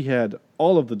obviously, he had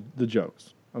all of the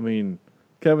jokes. I mean,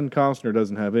 Kevin Costner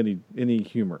doesn't have any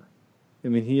humor. I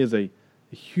mean, he is a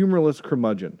humorless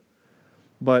curmudgeon.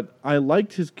 But I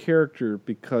liked his character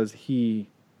because he,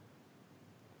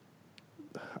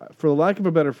 for the lack of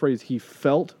a better phrase, he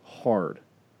felt hard.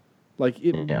 Like,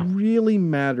 it really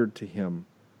mattered to him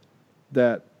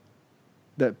that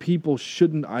people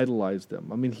shouldn't idolize them.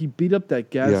 I mean, he beat up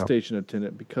that gas station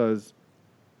attendant because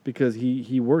he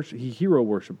hero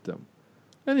worshipped them.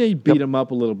 And he beat him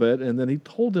up a little bit, and then he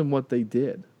told him what they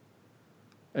did.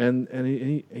 And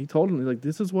he told him, like,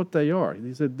 this is what they are.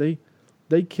 He said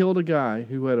they killed a guy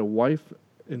who had a wife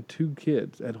and 2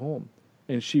 kids at home,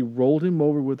 and she rolled him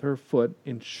over with her foot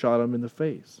and shot him in the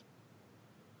face.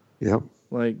 Yep.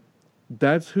 Like,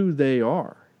 that's who they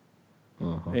are.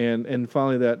 Uh-huh. And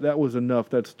finally that was enough.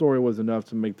 That story was enough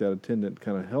to make that attendant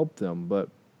kind of help them.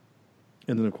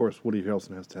 And then, of course, Woody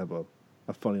Harrelson has to have a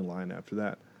funny line after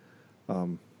that.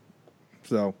 The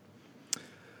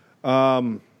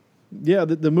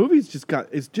movie's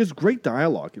it's just great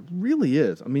dialogue. It really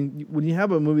is. I mean, when you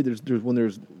have a movie, there's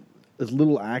as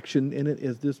little action in it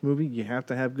as this movie, you have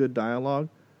to have good dialogue,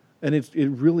 and it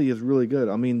really is really good.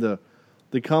 I mean, the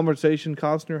conversation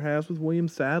Costner has with William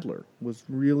Sadler was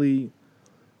really,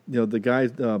 the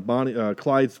guy's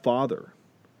Clyde's father.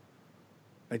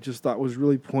 I just thought was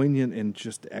really poignant and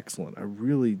just excellent. I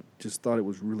really just thought it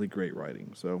was really great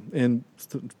writing. So, and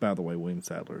by the way, William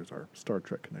Sadler is our Star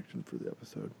Trek connection for the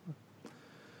episode.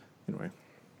 Anyway,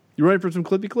 you ready for some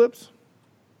clippy clips?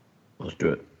 Let's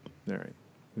do it. All right,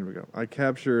 here we go. I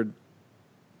captured.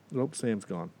 Oh, Sam's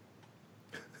gone.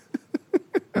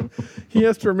 He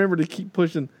has to remember to keep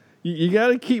pushing. You got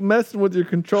to keep messing with your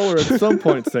controller at some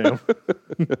point, Sam.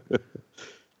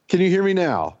 Can you hear me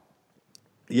now?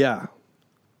 Yeah.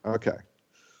 Okay.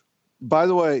 By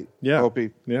the way,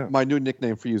 Opie, yeah, my new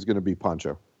nickname for you is going to be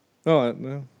Poncho. Oh,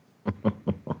 no.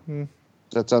 Does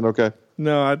that sound okay?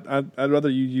 No, I'd rather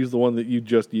you use the one that you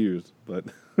just used. But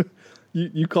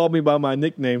you called me by my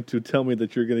nickname to tell me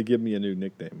that you're going to give me a new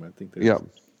nickname. I think there's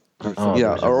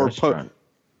or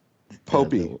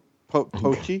Popey.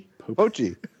 Pochi?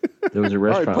 Pochi. There was a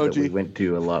restaurant that we went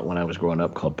to a lot when I was growing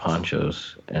up called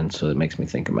Poncho's, and so it makes me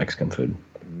think of Mexican food.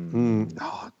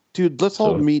 Oh, dude, let's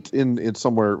all meet in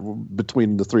somewhere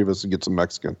between the three of us and get some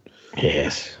Mexican.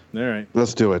 Yes. All right.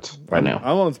 Let's do it. Right now.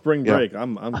 I'm on spring break.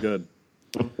 I'm good.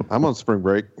 I'm on spring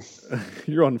break.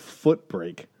 You're on foot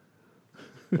break.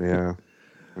 Yeah,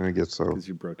 I guess so. Because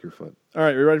you broke your foot. All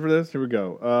right, you ready for this? Here we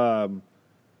go.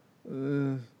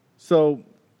 So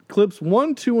clips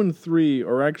 1, 2, and 3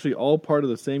 are actually all part of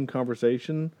the same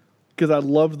conversation because I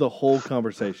loved the whole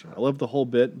conversation. I loved the whole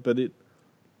bit, but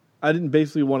I didn't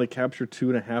basically want to capture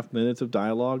 2.5 minutes of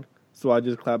dialogue, so I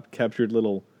just captured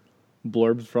little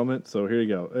blurbs from it. So here you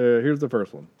go. Here's the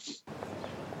first one.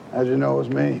 How'd you know it was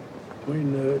me?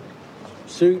 Between the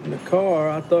suit and the car,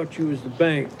 I thought you was the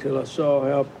bank till I saw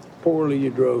how poorly you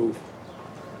drove.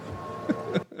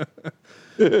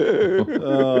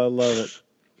 Oh, I love it.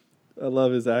 I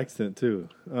love his accent too.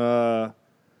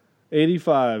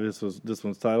 85. This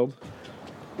one's titled.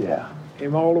 Yeah.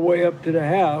 Came all the way up to the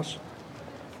house.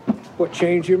 What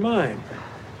changed your mind?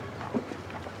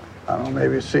 I don't know,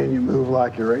 maybe seeing you move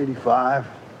like you're 85.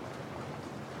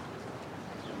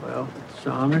 Well, it's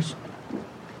honest.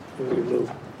 Maybe a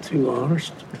little too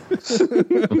honest.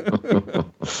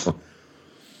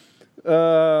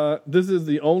 This is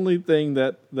the only thing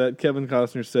that Kevin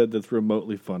Costner said that's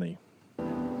remotely funny.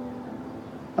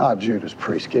 Ah, Judas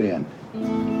Priest, get in.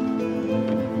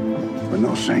 But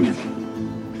no singing.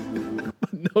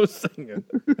 No singing.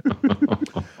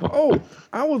 Oh,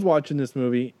 I was watching this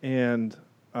movie, and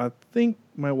I think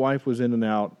my wife was in and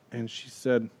out, and she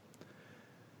said,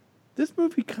 this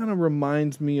movie kind of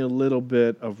reminds me a little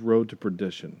bit of Road to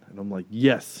Perdition. And I'm like,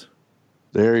 yes.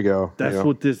 There you go. That's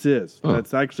what this is.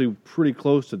 That's actually pretty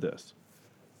close to this.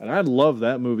 And I love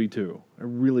that movie, too. I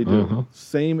really do.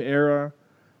 Same era.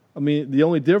 I mean, the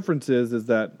only difference is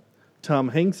that Tom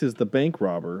Hanks is the bank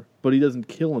robber, but he doesn't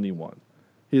kill anyone.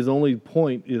 His only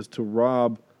point is to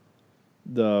rob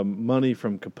the money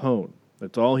from Capone.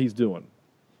 That's all he's doing.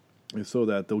 And so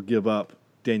that they'll give up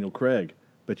Daniel Craig.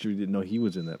 Bet you didn't know he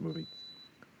was in that movie.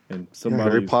 And somebody,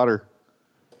 Harry Potter.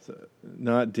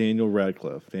 Not Daniel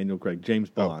Radcliffe. Daniel Craig. James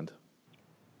Bond.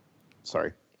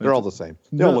 Sorry. They're all the same.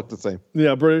 They all look the same.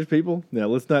 Yeah, British people. Yeah,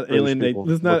 let's not British alienate. people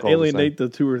Let's not look all the alienate the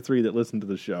 2 or 3 that listen to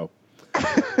the show.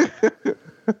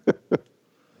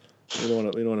 We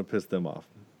don't want to piss them off.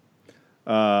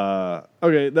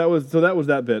 Okay, that was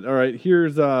that bit. All right,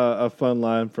 here's a fun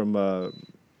line from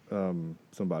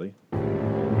somebody.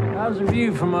 How's the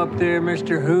view from up there,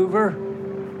 Mr. Hoover?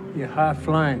 You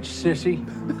high-flying sissy.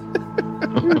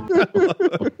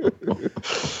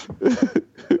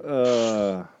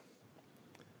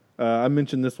 I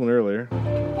mentioned this one earlier.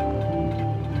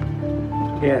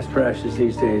 Gas prices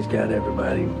these days got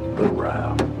everybody a little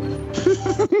riled.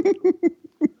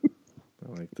 I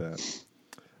like that.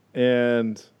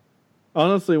 And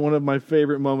honestly, one of my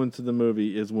favorite moments of the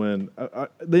movie is when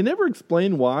they never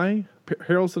explain why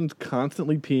Harrelson's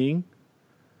constantly peeing.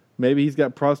 Maybe he's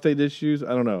got prostate issues. I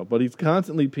don't know. But he's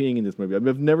constantly peeing in this movie.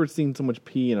 I've never seen so much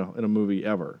pee in a movie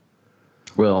ever.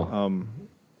 Well,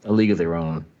 A League of Their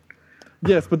Own.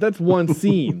 Yes, but that's one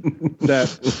scene that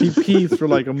he pees for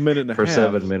like a minute and a half. For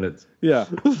 7 minutes. Yeah,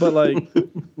 but like,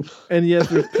 and yes,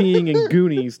 there's peeing in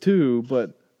Goonies too,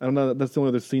 but I don't know, that's the only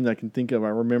other scene I can think of. I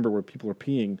remember where people are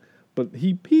peeing, but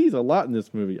he pees a lot in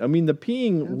this movie. I mean, the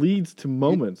peeing leads to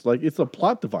moments, like it's a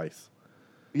plot device.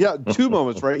 Yeah, 2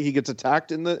 moments, right? He gets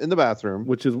attacked in the bathroom.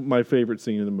 Which is my favorite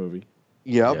scene in the movie.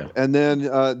 Yep. Yeah. And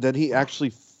then he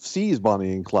actually sees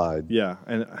Bonnie and Clyde. Yeah,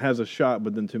 and has a shot,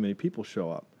 but then too many people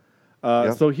show up.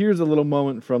 So here's a little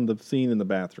moment from the scene in the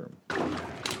bathroom.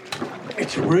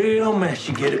 It's a real mess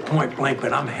you get at point blank,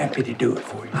 but I'm happy to do it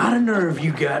for you. How the nerve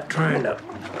you got trying to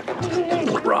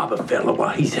rob a fella while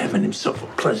he's having himself a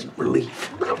pleasant relief?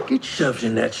 Get yourselves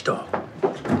in that stall.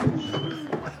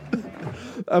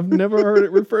 I've never heard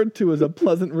it referred to as a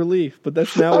pleasant relief, but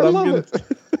that's now what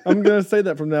I'm going to say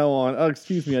that from now on. Oh,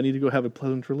 excuse me, I need to go have a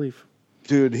pleasant relief.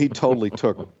 Dude, he totally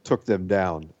took them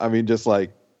down. I mean, just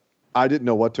like, I didn't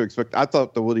know what to expect. I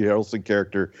thought the Woody Harrelson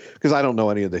character, because I don't know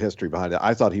any of the history behind it,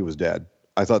 I thought he was dead.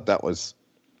 I thought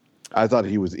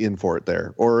he was in for it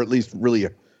there, or at least really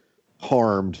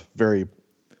harmed very,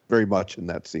 very much in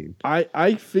that scene.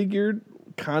 I figured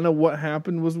kind of what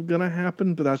happened was going to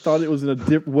happen, but I thought it was in a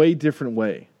way different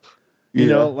way. You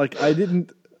know, like I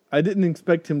didn't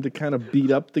expect him to kind of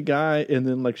beat up the guy and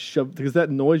then like shove, because that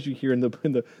noise you hear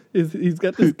he's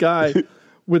got this guy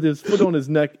with his foot on his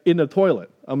neck in the toilet.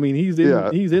 I mean, he's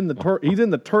in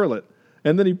the toilet,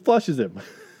 and then he flushes him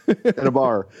in a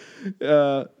bar.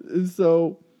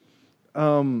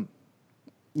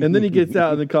 And then he gets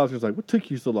out, and the Costner's like, "What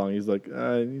took you so long?" He's like,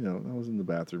 I was in the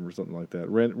bathroom or something like that.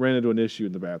 Ran into an issue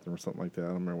in the bathroom or something like that. I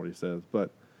don't remember what he says,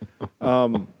 but I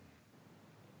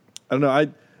don't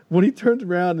know. When he turns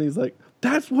around and he's like,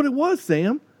 "That's what it was,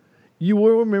 Sam. You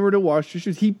will remember to wash your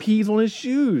shoes." He pees on his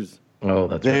shoes. Oh,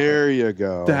 that's there right. You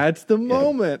go. That's the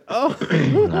moment. Oh,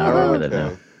 I remember that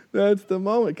now. That's the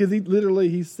moment, because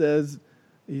he says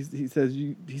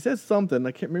something,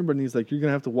 I can't remember, and he's like, "You're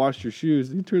gonna have to wash your shoes."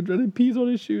 And he turns around and pees on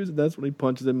his shoes, and that's when he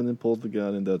punches him and then pulls the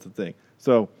gun and does the thing.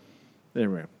 So,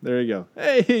 anyway, there you go.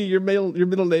 Hey, your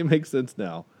middle name makes sense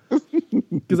now.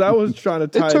 Because I was trying to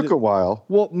tie it. Took a while.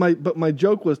 Well, my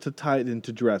joke was to tie it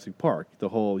into Jurassic Park. The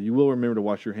whole, you will remember to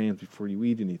wash your hands before you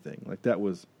eat anything. Like that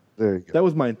was. There you go. That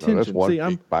was my intention. No, that's one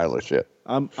big pile of shit.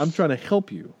 I'm trying to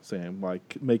help you, Sam, by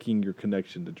making your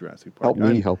connection to Jurassic Park.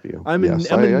 Help you. I'm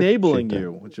enabling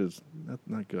you, which is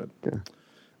not good. Yeah.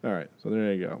 All right, so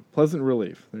there you go. Pleasant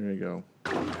relief. There you go.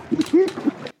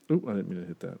 Oop, I didn't mean to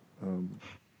hit that.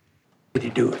 Did he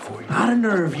do it for you? How the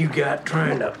nerve you got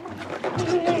trying to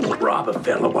rob a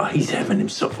fella while he's having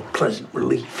himself a pleasant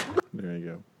relief? There you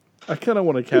go. I kind of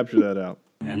want to capture that out.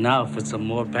 And now for some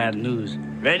more bad news.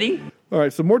 Ready? All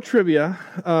right, so more trivia.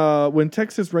 When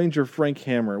Texas Ranger Frank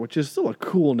Hammer, which is still a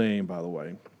cool name, by the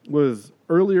way, was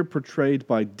earlier portrayed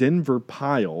by Denver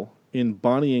Pyle in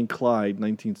Bonnie and Clyde,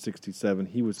 1967.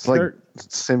 He was like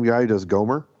same guy who does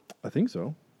Gomer. I think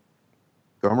so.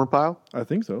 Gomer Pyle? I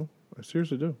think so. I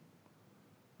seriously do.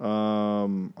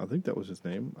 I think that was his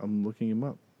name. I'm looking him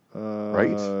up.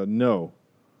 Right? No.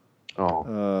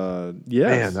 Oh. Yes.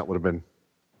 Man, that would have been.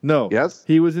 No. Yes?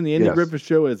 He was in the Andy Yes. Griffith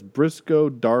Show as Briscoe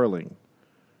Darling.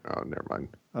 Oh, never mind.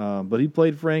 But he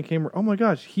played Frank Hammer. Oh my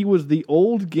gosh, he was the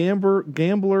old gambler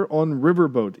on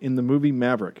Riverboat in the movie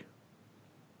Maverick.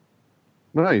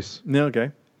 Nice. Yeah,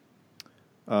 okay.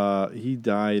 He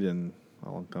died a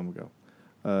long time ago,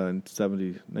 in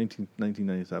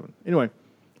 1997. Anyway,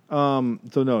 so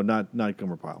no, not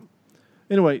Gomer Pyle.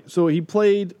 Anyway, so he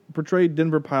portrayed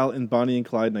Denver Pyle in Bonnie and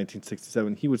Clyde,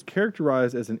 1967. He was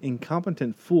characterized as an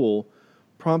incompetent fool,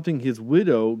 prompting his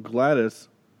widow Gladys,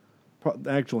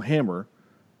 the actual Hammer,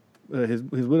 his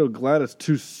widow Gladys,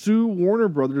 to sue Warner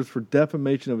Brothers for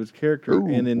defamation of his character. Ooh.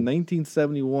 And in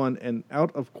 1971, an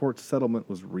out-of-court settlement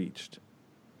was reached.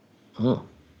 Huh.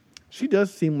 She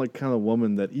does seem like kind of a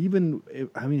woman that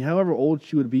however old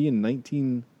she would be in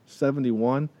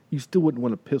 1971, you still wouldn't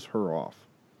want to piss her off.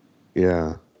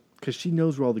 Yeah. Because she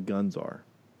knows where all the guns are.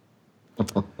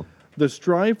 The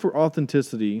strive for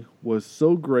authenticity was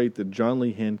so great that John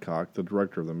Lee Hancock, the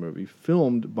director of the movie,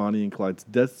 filmed Bonnie and Clyde's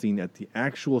death scene at the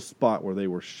actual spot where they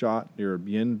were shot near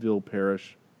Bienville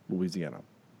Parish, Louisiana.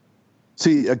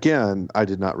 See, again, I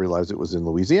did not realize it was in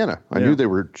Louisiana. I knew they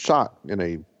were shot in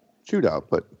a shootout,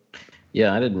 but...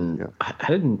 Yeah, I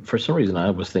didn't. For some reason, I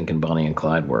was thinking Bonnie and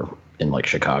Clyde were in like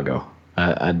Chicago.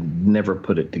 I never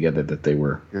put it together that they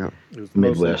were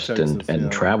Midwest Texas,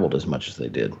 and traveled as much as they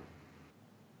did.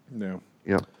 No.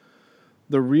 Yeah.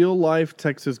 The real-life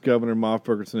Texas governor, Ma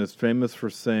Ferguson, is famous for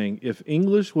saying, "If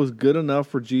English was good enough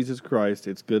for Jesus Christ,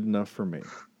 it's good enough for me."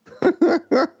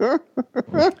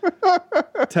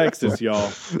 Texas,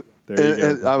 y'all. There you go.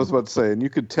 And I was about to say, and you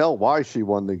could tell why she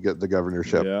won the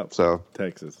governorship. Yep. So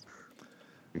Texas.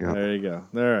 Yeah. There you go.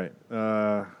 All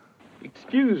right.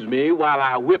 Excuse me while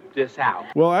I whip this out.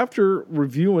 Well, after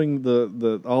reviewing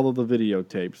the all of the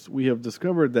videotapes, we have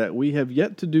discovered that we have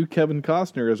yet to do Kevin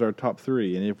Costner as our top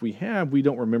 3, and if we have, we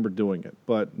don't remember doing it.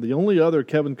 But the only other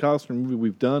Kevin Costner movie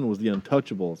we've done was The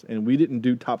Untouchables, and we didn't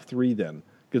do top 3 then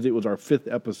because it was our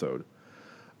 5th episode.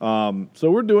 So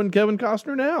we're doing Kevin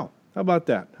Costner now. How about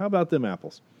that? How about them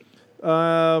apples?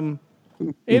 Andrew.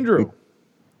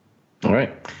 All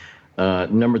right.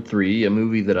 Number 3, a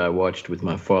movie that I watched with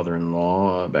my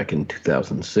father-in-law back in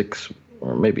 2006,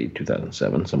 or maybe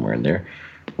 2007, somewhere in there,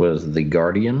 was The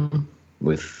Guardian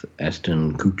with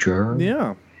Ashton Kutcher.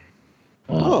 Yeah.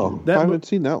 I haven't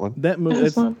seen that one. That movie,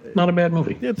 it's not a bad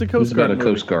movie. Yeah, it's a Coast Guard about a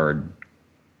movie. Coast Guard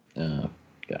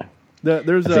guy.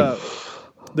 There's a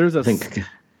I think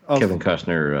Kevin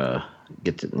Costner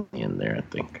gets it in the end there, I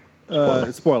think.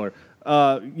 Spoiler.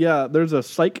 Yeah, there's a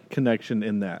Psych connection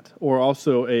in that, or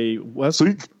also a West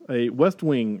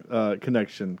Wing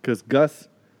connection, because Gus,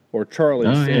 or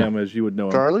Charlie Sam, as you would know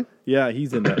him. Charlie? Yeah,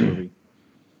 he's in that movie.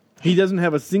 He doesn't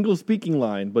have a single speaking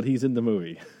line, but he's in the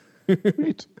movie.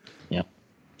 Yeah.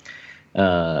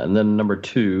 And then number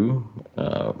 2,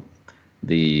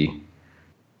 the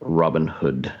Robin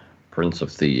Hood, Prince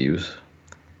of Thieves,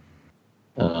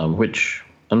 which,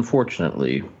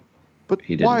 unfortunately... But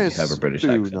he didn't have a British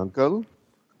accent. Uncle?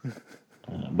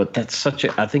 But that's such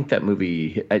a... I think that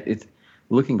movie... It's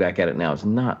looking back at it now, it's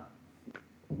not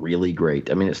really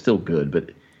great. I mean, it's still good,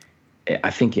 but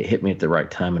I think it hit me at the right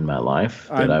time in my life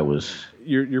that I was...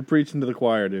 You're preaching to the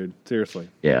choir, dude. Seriously.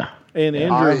 Yeah. And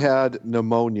Andrew... I had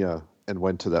pneumonia and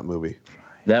went to that movie.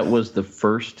 That was the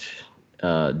first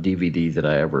DVD that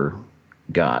I ever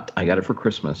got. I got it for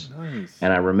Christmas. Nice.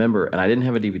 And I remember, and I didn't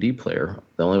have a DVD player.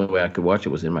 The only way I could watch it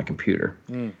was in my computer.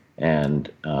 Mm. And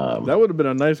that would have been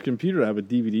a nice computer to have a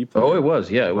DVD player. Oh, it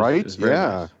was. Yeah, it was, right? It was very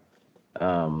Yeah.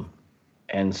 nice.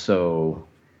 And so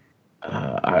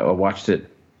I watched it.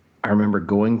 I remember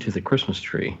going to the Christmas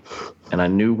tree, and I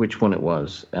knew which one it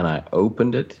was. And I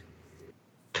opened it,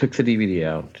 took the DVD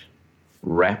out,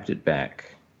 wrapped it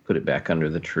back, put it back under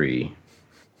the tree,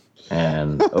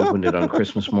 and opened it on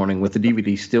Christmas morning with the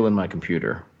DVD still in my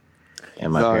computer.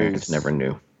 And my parents never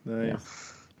knew. Nice. Yeah.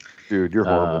 Dude, you're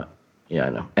horrible. Yeah, I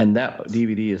know. And that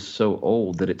DVD is so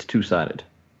old that it's two-sided.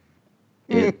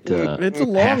 It's a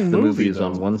long half the movie movie, is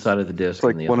on one side of the disc. It's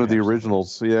like and the one other of the half's-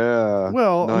 originals. Yeah.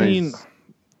 Well, Nice. I mean,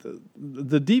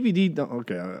 the DVD.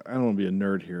 Okay, I don't want to be a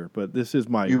nerd here, but this is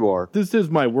my. You are. This is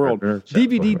my world. Nerd.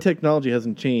 DVD technology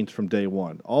hasn't changed from day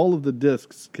one. All of the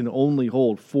discs can only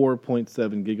hold 4.7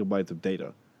 gigabytes of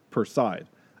data per side.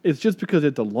 It's just because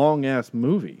it's a long ass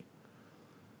movie.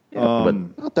 Yeah, but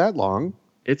Not that long.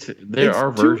 There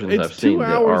are versions I've seen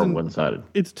that are one-sided.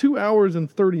 It's 2 hours and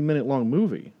 30-minute long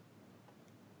movie.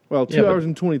 Well, 2 hours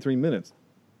and 23 minutes.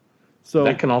 So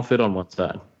that can all fit on one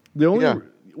side. The only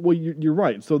well, you're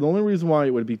right. So the only reason why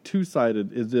it would be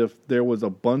two-sided is if there was a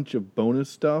bunch of bonus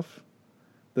stuff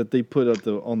that they put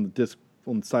on the disc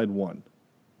on side one.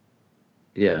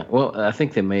 Yeah, well, I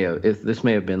think they may have. This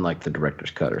may have been like the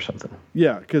director's cut or something.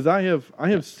 Yeah, because I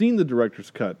have seen the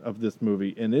director's cut of this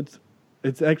movie, and it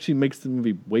actually makes the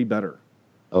movie way better.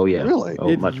 Oh yeah, really? Oh,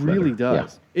 it much really better.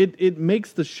 does. Yeah. It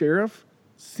makes the sheriff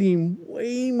seem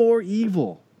way more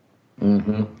evil.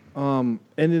 Mm-hmm.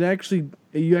 And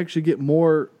you actually get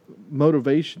more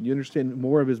motivation. You understand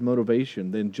more of his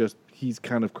motivation than just he's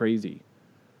kind of crazy.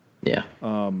 Yeah.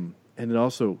 And it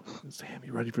also, Sam,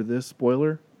 you ready for this?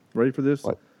 Spoiler? Ready for this?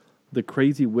 What? The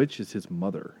crazy witch is his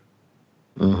mother.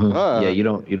 Mm-hmm. Yeah, you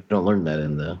don't learn that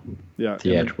in the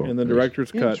theatrical. In the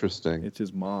director's cut, interesting. It's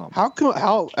his mom. How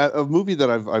a movie that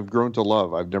I've grown to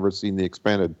love? I've never seen the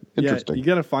expanded. Interesting. Yeah, you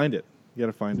got to find it.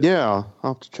 Yeah, I'll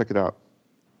have to check it out.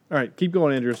 All right, keep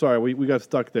going, Andrew. Sorry, we got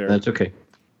stuck there. That's okay.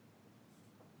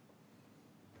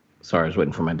 Sorry, I was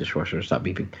waiting for my dishwasher to stop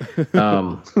beeping. There's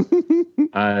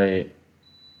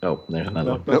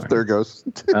another one. Nope, there it goes.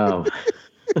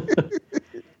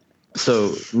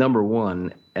 So number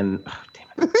one, and damn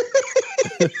it,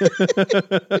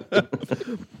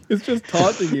 it's just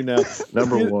taunting you now.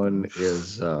 Number one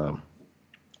is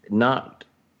not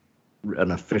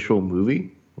an official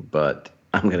movie, but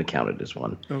I'm going to count it as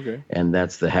one. Okay. And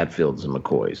that's the Hatfields and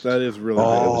McCoys. That is really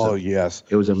good. Yes.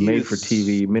 It was a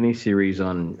made-for-TV miniseries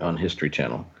on History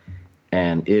Channel,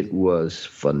 and it was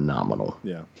phenomenal.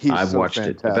 Yeah. I've watched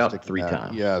it about 3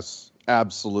 times. Yes,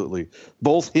 absolutely.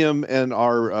 Both him and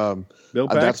our Bill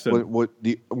Paxton.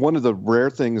 That's one of the rare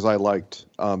things I liked.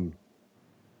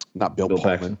 Not Bill Pullman.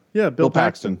 Paxton. Yeah, Bill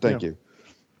Paxton. Thank you.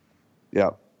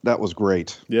 Yeah, that was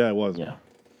great. Yeah, it was. Yeah.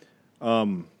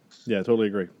 Yeah, totally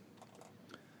agree.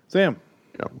 Sam.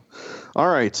 Yeah. All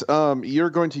right. You're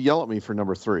going to yell at me for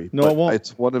number 3. No, I won't.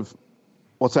 It's one of.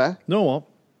 What's that? No, I won't.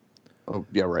 Oh,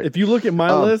 yeah, right. If you look at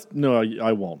my list, no,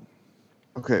 I won't.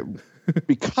 Okay,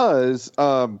 because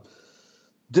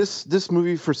this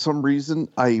movie, for some reason,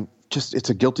 it's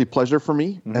a guilty pleasure for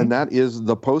me, and that is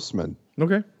The Postman.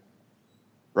 Okay.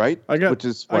 Right? I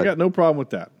got no problem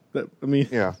with that.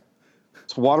 Yeah.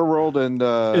 It's Waterworld and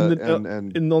on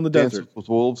the Dances desert with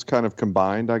Wolves kind of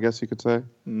combined, I guess you could say.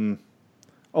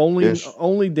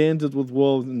 Only Dances with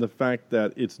Wolves in the fact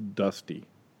that it's dusty.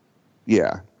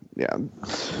 Yeah.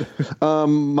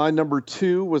 My number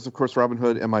 2 was, of course, Robin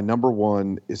Hood, and my number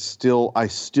 1 is I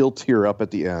still tear up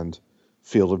at the end,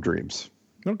 Field of Dreams.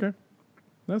 Okay.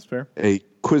 That's fair. A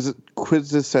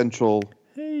quintessential.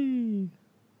 Hey.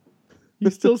 You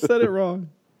still said it wrong.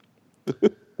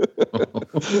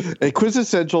 A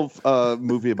quintessential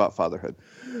movie about fatherhood.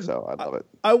 So I love it.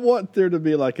 I want there to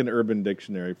be like an Urban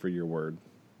Dictionary for your word.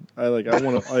 I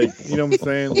want to you know what I'm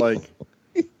saying?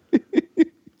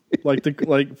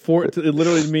 It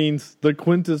literally means the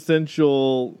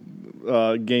quintessential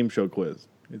game show quiz.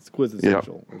 It's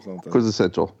quintessential or something.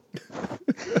 Quintessential.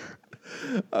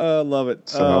 I love it.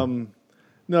 So.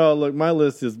 No, look, my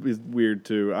list is weird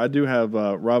too. I do have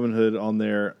Robin Hood on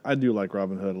there. I do like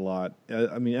Robin Hood a lot.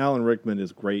 I mean, Alan Rickman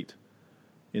is great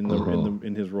in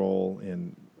his role,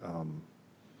 and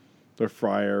the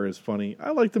Friar is funny. I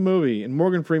like the movie, and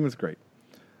Morgan Freeman's great.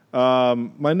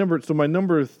 My number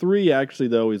 3 actually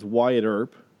though is Wyatt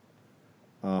Earp.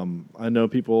 I know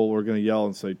people are going to yell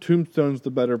and say Tombstone's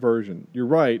the better version. You're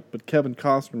right, but Kevin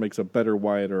Costner makes a better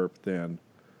Wyatt Earp than.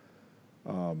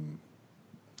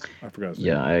 I forgot his name.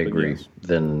 Yeah, I agree. Yes.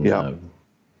 Then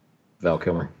Val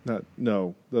Kilmer.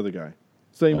 No, the other guy.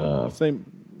 Same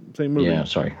movie. Yeah,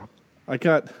 sorry. I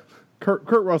got Kurt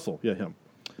Russell. Yeah, him.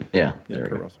 Yeah,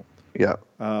 Kurt Russell. Yeah.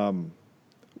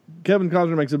 Kevin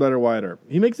Costner makes a better Wyatt Earp.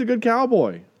 He makes a good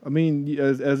cowboy. I mean,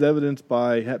 as evidenced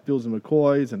by Hatfields and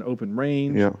McCoys and Open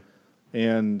Range. Yeah.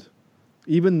 And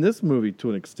even this movie to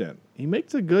an extent. He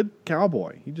makes a good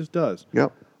cowboy. He just does.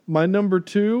 Yep. My number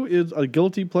 2 is a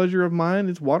guilty pleasure of mine.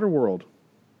 It's Waterworld.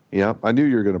 Yeah, I knew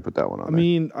you were going to put that one on. I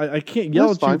mean, I can't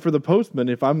yell at you for The Postman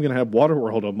if I'm going to have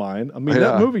Waterworld on mine. I mean,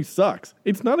 that movie sucks.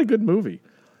 It's not a good movie.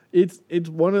 It's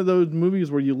one of those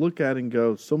movies where you look at it and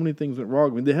go, so many things went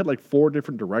wrong. I mean, they had like 4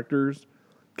 different directors.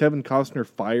 Kevin Costner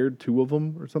fired 2 of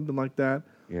them or something like that.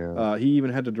 Yeah. He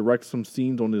even had to direct some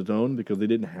scenes on his own because they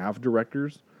didn't have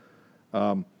directors.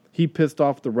 He pissed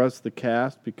off the rest of the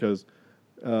cast because...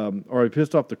 or he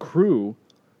pissed off the crew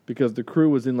because the crew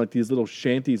was in like these little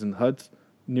shanties and huts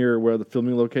near where the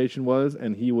filming location was,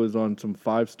 and he was on some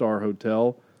 5-star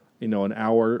hotel, an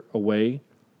hour away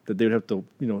that they'd have to,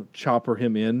 chopper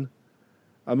him in.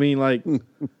 I mean, like,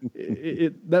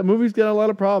 that movie's got a lot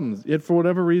of problems. Yet for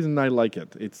whatever reason, I like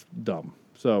it. It's dumb.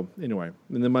 So anyway,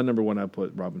 and then my number one, I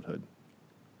put Robin Hood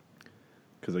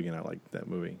because again, I like that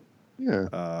movie. Yeah.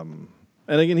 And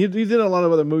again, he's in a lot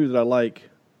of other movies that I like.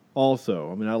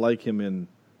 Also, I mean, I like him in.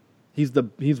 He's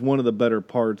one of the better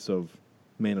parts of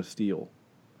Man of Steel.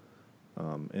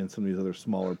 And some of these other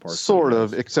smaller parts. Sort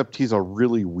of, except he's a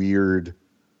really weird,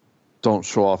 don't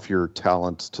show off your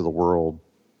talents to the world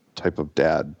type of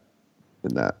dad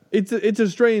in that. It's a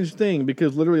strange thing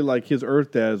because literally, like, his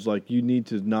Earth dad's like, you need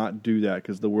to not do that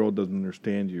because the world doesn't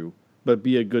understand you, but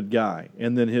be a good guy.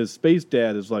 And then his space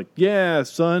dad is like, yeah,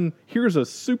 son, here's a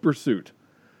super suit.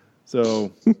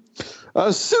 So,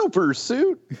 a super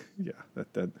suit? Yeah,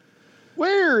 that.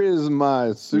 Where is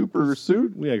my super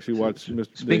suit? We actually watched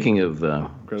Mr. Speaking of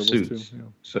Incredibles suits, too, yeah.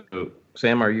 So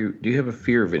Sam, do you have a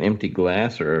fear of an empty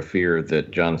glass or a fear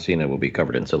that John Cena will be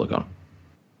covered in silicone?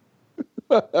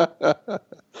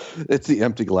 It's the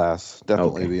empty glass.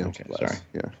 Definitely the empty glass. Sorry.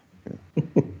 Yeah.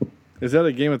 Is that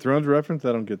a Game of Thrones reference?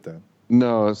 I don't get that.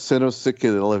 No,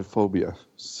 Cenocephobia.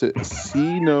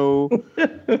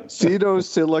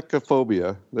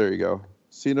 Cenocephobia. There you go.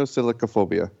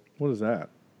 Cenocephobia. What is that?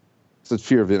 It's the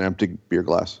fear of an empty beer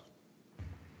glass.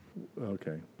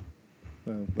 Okay.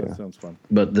 That sounds fun.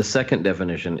 But the second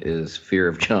definition is fear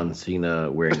of John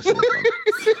Cena wearing silicone.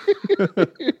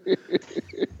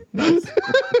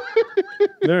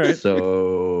 All right.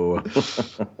 So.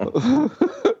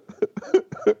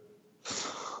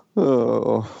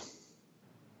 Oh.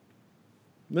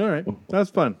 All right.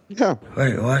 That's fun. Yeah.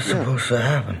 Wait, what's supposed to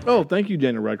happen? Oh, thank you,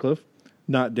 Daniel Radcliffe.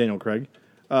 Not Daniel Craig.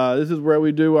 This is where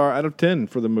we do our out of 10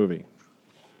 for the movie.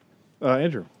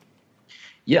 Andrew.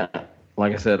 Yeah.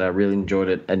 Like I said, I really enjoyed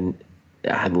it. And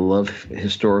I love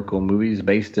historical movies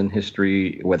based in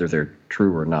history, whether they're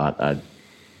true or not.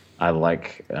 I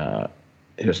like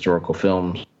historical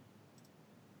films.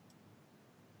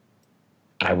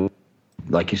 I was,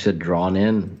 like you said, drawn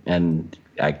in, and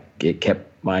it kept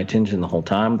my attention the whole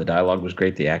time. The dialogue was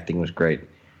great. The acting was great.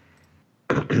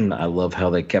 I love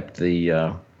how they kept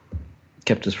us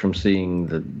from seeing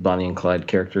the Bonnie and Clyde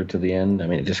character to the end. I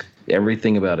mean,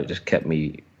 everything about it just kept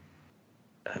me.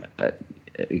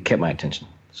 It kept my attention.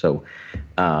 So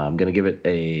I'm going to give it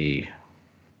a.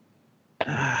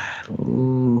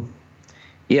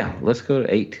 Yeah, let's go to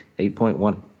 8.1.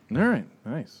 All right,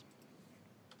 nice.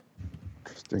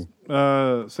 Interesting.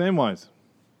 Samwise.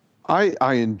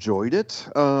 I enjoyed it,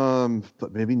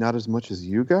 but maybe not as much as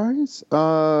you guys.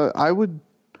 I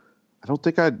don't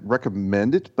think I'd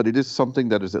recommend it, but it is something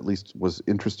that is at least was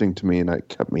interesting to me, and it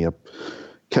kept me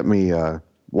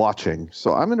watching.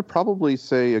 So I'm going to probably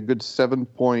say a good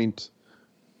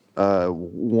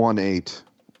 7.18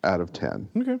 out of 10.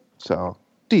 Okay. So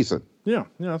decent. Yeah,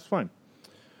 that's fine.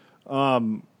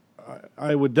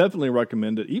 I would definitely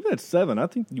recommend it. Even at 7, I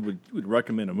think you would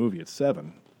recommend a movie at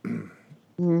 7.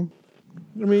 Mm-hmm.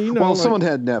 I mean, well, if someone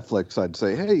had Netflix, I'd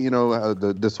say, hey,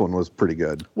 this one was pretty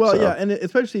good. Well, so. yeah, and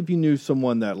especially if you knew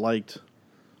someone that liked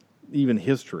even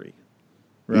history,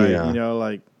 right? Yeah.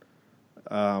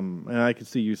 And I could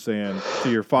see you saying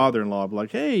to your father-in-law,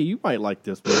 like, hey, you might like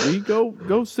this movie.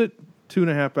 Go sit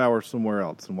 2.5 hours somewhere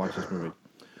else and watch this movie.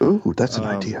 Ooh, that's an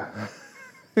idea.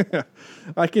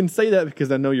 I can say that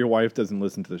because I know your wife doesn't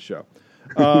listen to the show.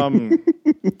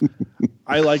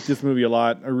 I liked this movie a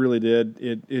lot. I really did.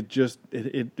 It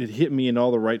hit me in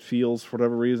all the right feels for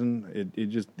whatever reason.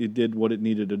 It did what it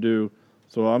needed to do.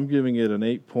 So I'm giving it an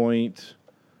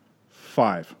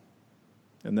 8.5.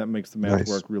 And that makes the math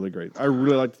work really great. I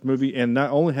really like this movie, and not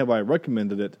only have I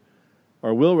recommended it,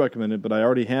 or will recommend it, but I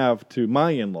already have to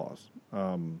my in-laws.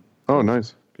 Oh,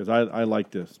 nice. Because I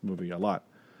like this movie a lot.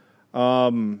 So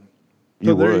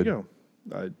you there would. you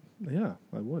go. I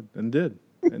would, and did,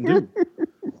 and do.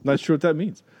 Not sure what that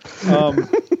means.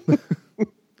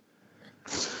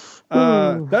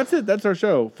 That's it. That's our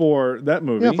show for that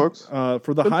movie. Yeah, folks.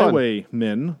 For the Good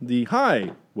Highwaymen. The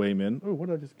Highwaymen. Oh, what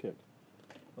did I just kick?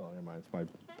 Oh, never mind. It's my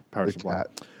power The supply.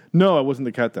 cat. No, it wasn't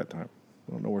the cat that time.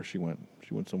 I don't know where she went.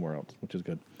 She went somewhere else, which is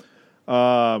good.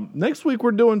 Next week,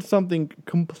 we're doing something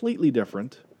completely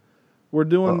different. We're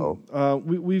doing,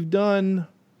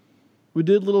 we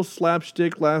did a little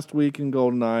slapstick last week in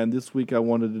GoldenEye, and this week I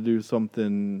wanted to do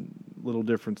something a little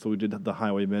different, so we did The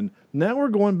Highwaymen. Now we're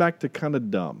going back to kind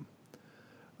of dumb.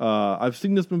 I've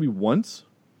seen this movie once,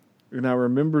 and I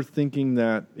remember thinking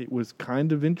that it was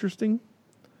kind of interesting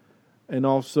and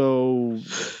also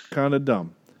kind of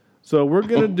dumb. So we're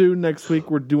going to do next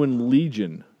week, we're doing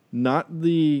Legion, not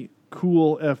the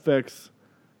cool FX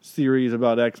series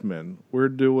about X-Men. We're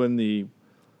doing the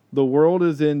The world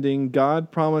is ending.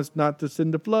 God promised not to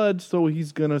send a flood, so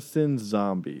he's going to send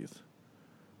zombies.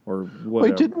 Or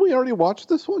whatever. Wait, didn't we already watch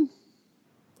this one?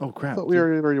 Oh, crap. I thought we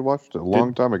already watched it a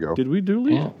long time ago. Did we do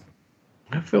Legion?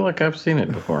 Yeah. I feel like I've seen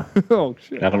it before. Oh,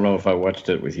 shit. I don't know if I watched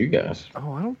it with you guys.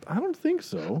 Oh, I don't think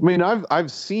so. I mean,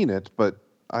 I've seen it, but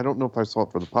I don't know if I saw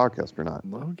it for the podcast or not.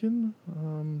 Logan?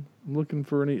 I'm looking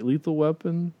for any Lethal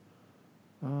Weapon.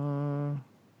 I'm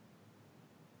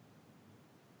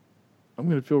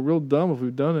going to feel real dumb if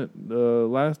we've done it.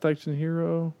 Last Action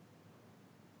Hero?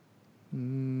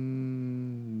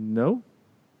 No.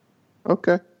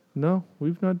 Okay. No,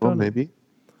 we've not done Well, maybe.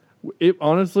 it.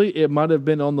 Honestly, it might have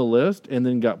been on the list and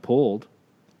then got pulled.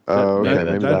 Okay,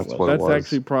 maybe that's what it That's was.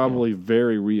 actually probably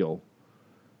very real.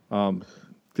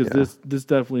 Because this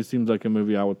definitely seems like a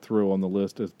movie I would throw on the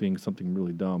list as being something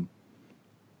really dumb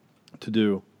to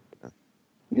do.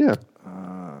 Yeah.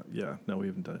 Yeah. No, we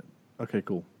haven't done it. Okay,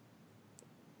 cool.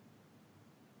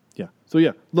 Yeah. So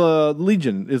yeah, the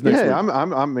Legion is next week. Yeah,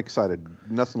 I'm excited.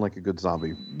 Nothing like a good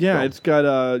zombie. Yeah, film. it's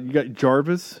got you got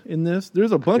Jarvis in this.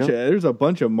 There's a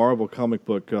bunch of Marvel comic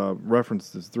book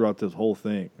references throughout this whole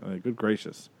thing. Good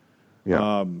gracious.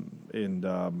 Yeah. And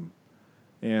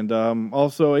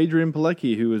also Adrian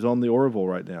Pilecki, who is on the Orville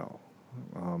right now.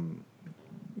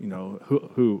 You know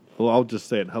who? Well, I'll just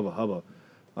say it. Hubba hubba.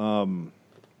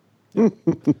 Yeah.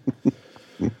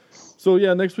 So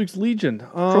yeah, next week's Legion.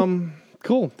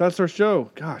 Cool. That's our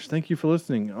show. Gosh, thank you for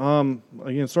listening.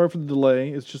 Again, sorry for the delay.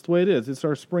 It's just the way it is. It's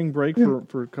our spring break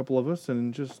for a couple of us,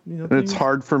 and just And it's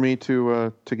hard for me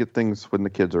to get things when the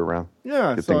kids are around.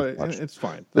 Yeah, Get so things watched. it's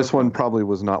fine. This one probably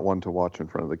was not one to watch in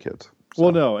front of the kids.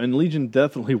 Well, no, and Legion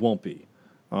definitely won't be,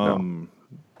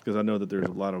 because I know that there's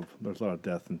a lot of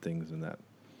death and things in that.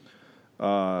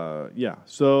 Yeah.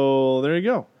 So there you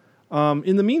go.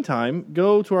 In the meantime,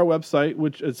 go to our website,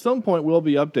 which at some point will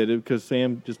be updated because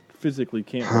Sam just physically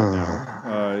can't right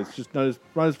now. It's just not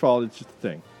his fault. It's just a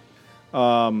thing.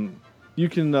 You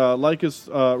can like us,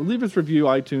 leave us review,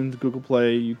 iTunes, Google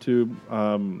Play, YouTube,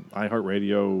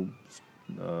 iHeartRadio.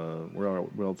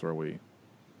 Where else are we?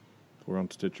 We're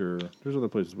on Stitcher. There's other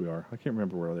places we are. I can't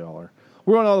remember where they all are.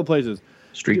 We're on all the places.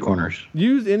 Street corners.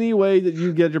 Use any way that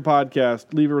you get your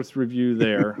podcast. Leave us a review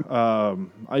there.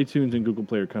 iTunes and Google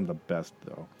Play are kind of the best,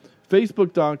 though.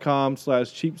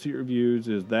 Facebook.com/CheapSeatReviews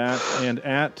is that. And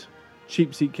at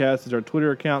CheapSeatCast is our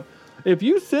Twitter account. If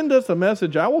you send us a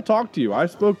message, I will talk to you. I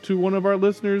spoke to one of our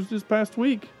listeners this past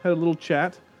week. Had a little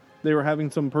chat. They were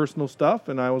having some personal stuff,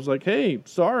 and I was like, hey,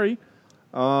 sorry.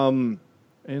 And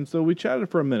so we chatted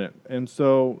for a minute. And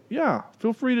so, yeah,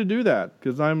 feel free to do that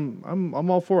because I'm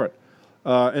all for it.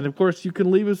 And of course, you can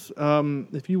leave us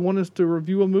if you want us to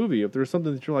review a movie. If there's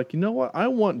something that you're like, you know what, I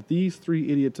want these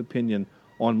three idiots' opinion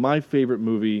on my favorite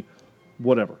movie,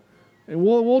 whatever, and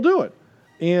we'll do it.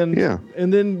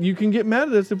 And then you can get mad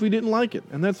at us if we didn't like it,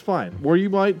 and that's fine. Or you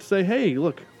might say, hey,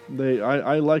 look,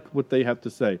 I like what they have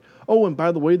to say. Oh, and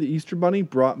by the way, the Easter Bunny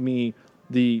brought me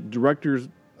the director's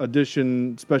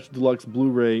edition special deluxe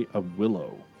Blu-ray of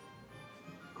Willow.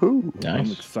 Ooh, nice.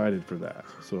 I'm excited for that.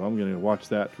 So I'm going to watch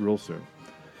that real soon.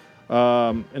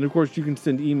 And of course, you can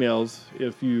send emails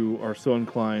if you are so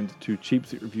inclined to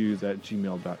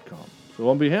cheapseatreviews@gmail.com. So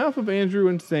on behalf of Andrew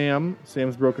and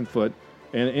Sam's Broken Foot,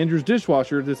 and Andrew's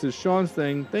Dishwasher, this is Sean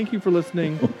saying thank you for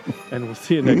listening, and we'll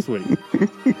see you next week.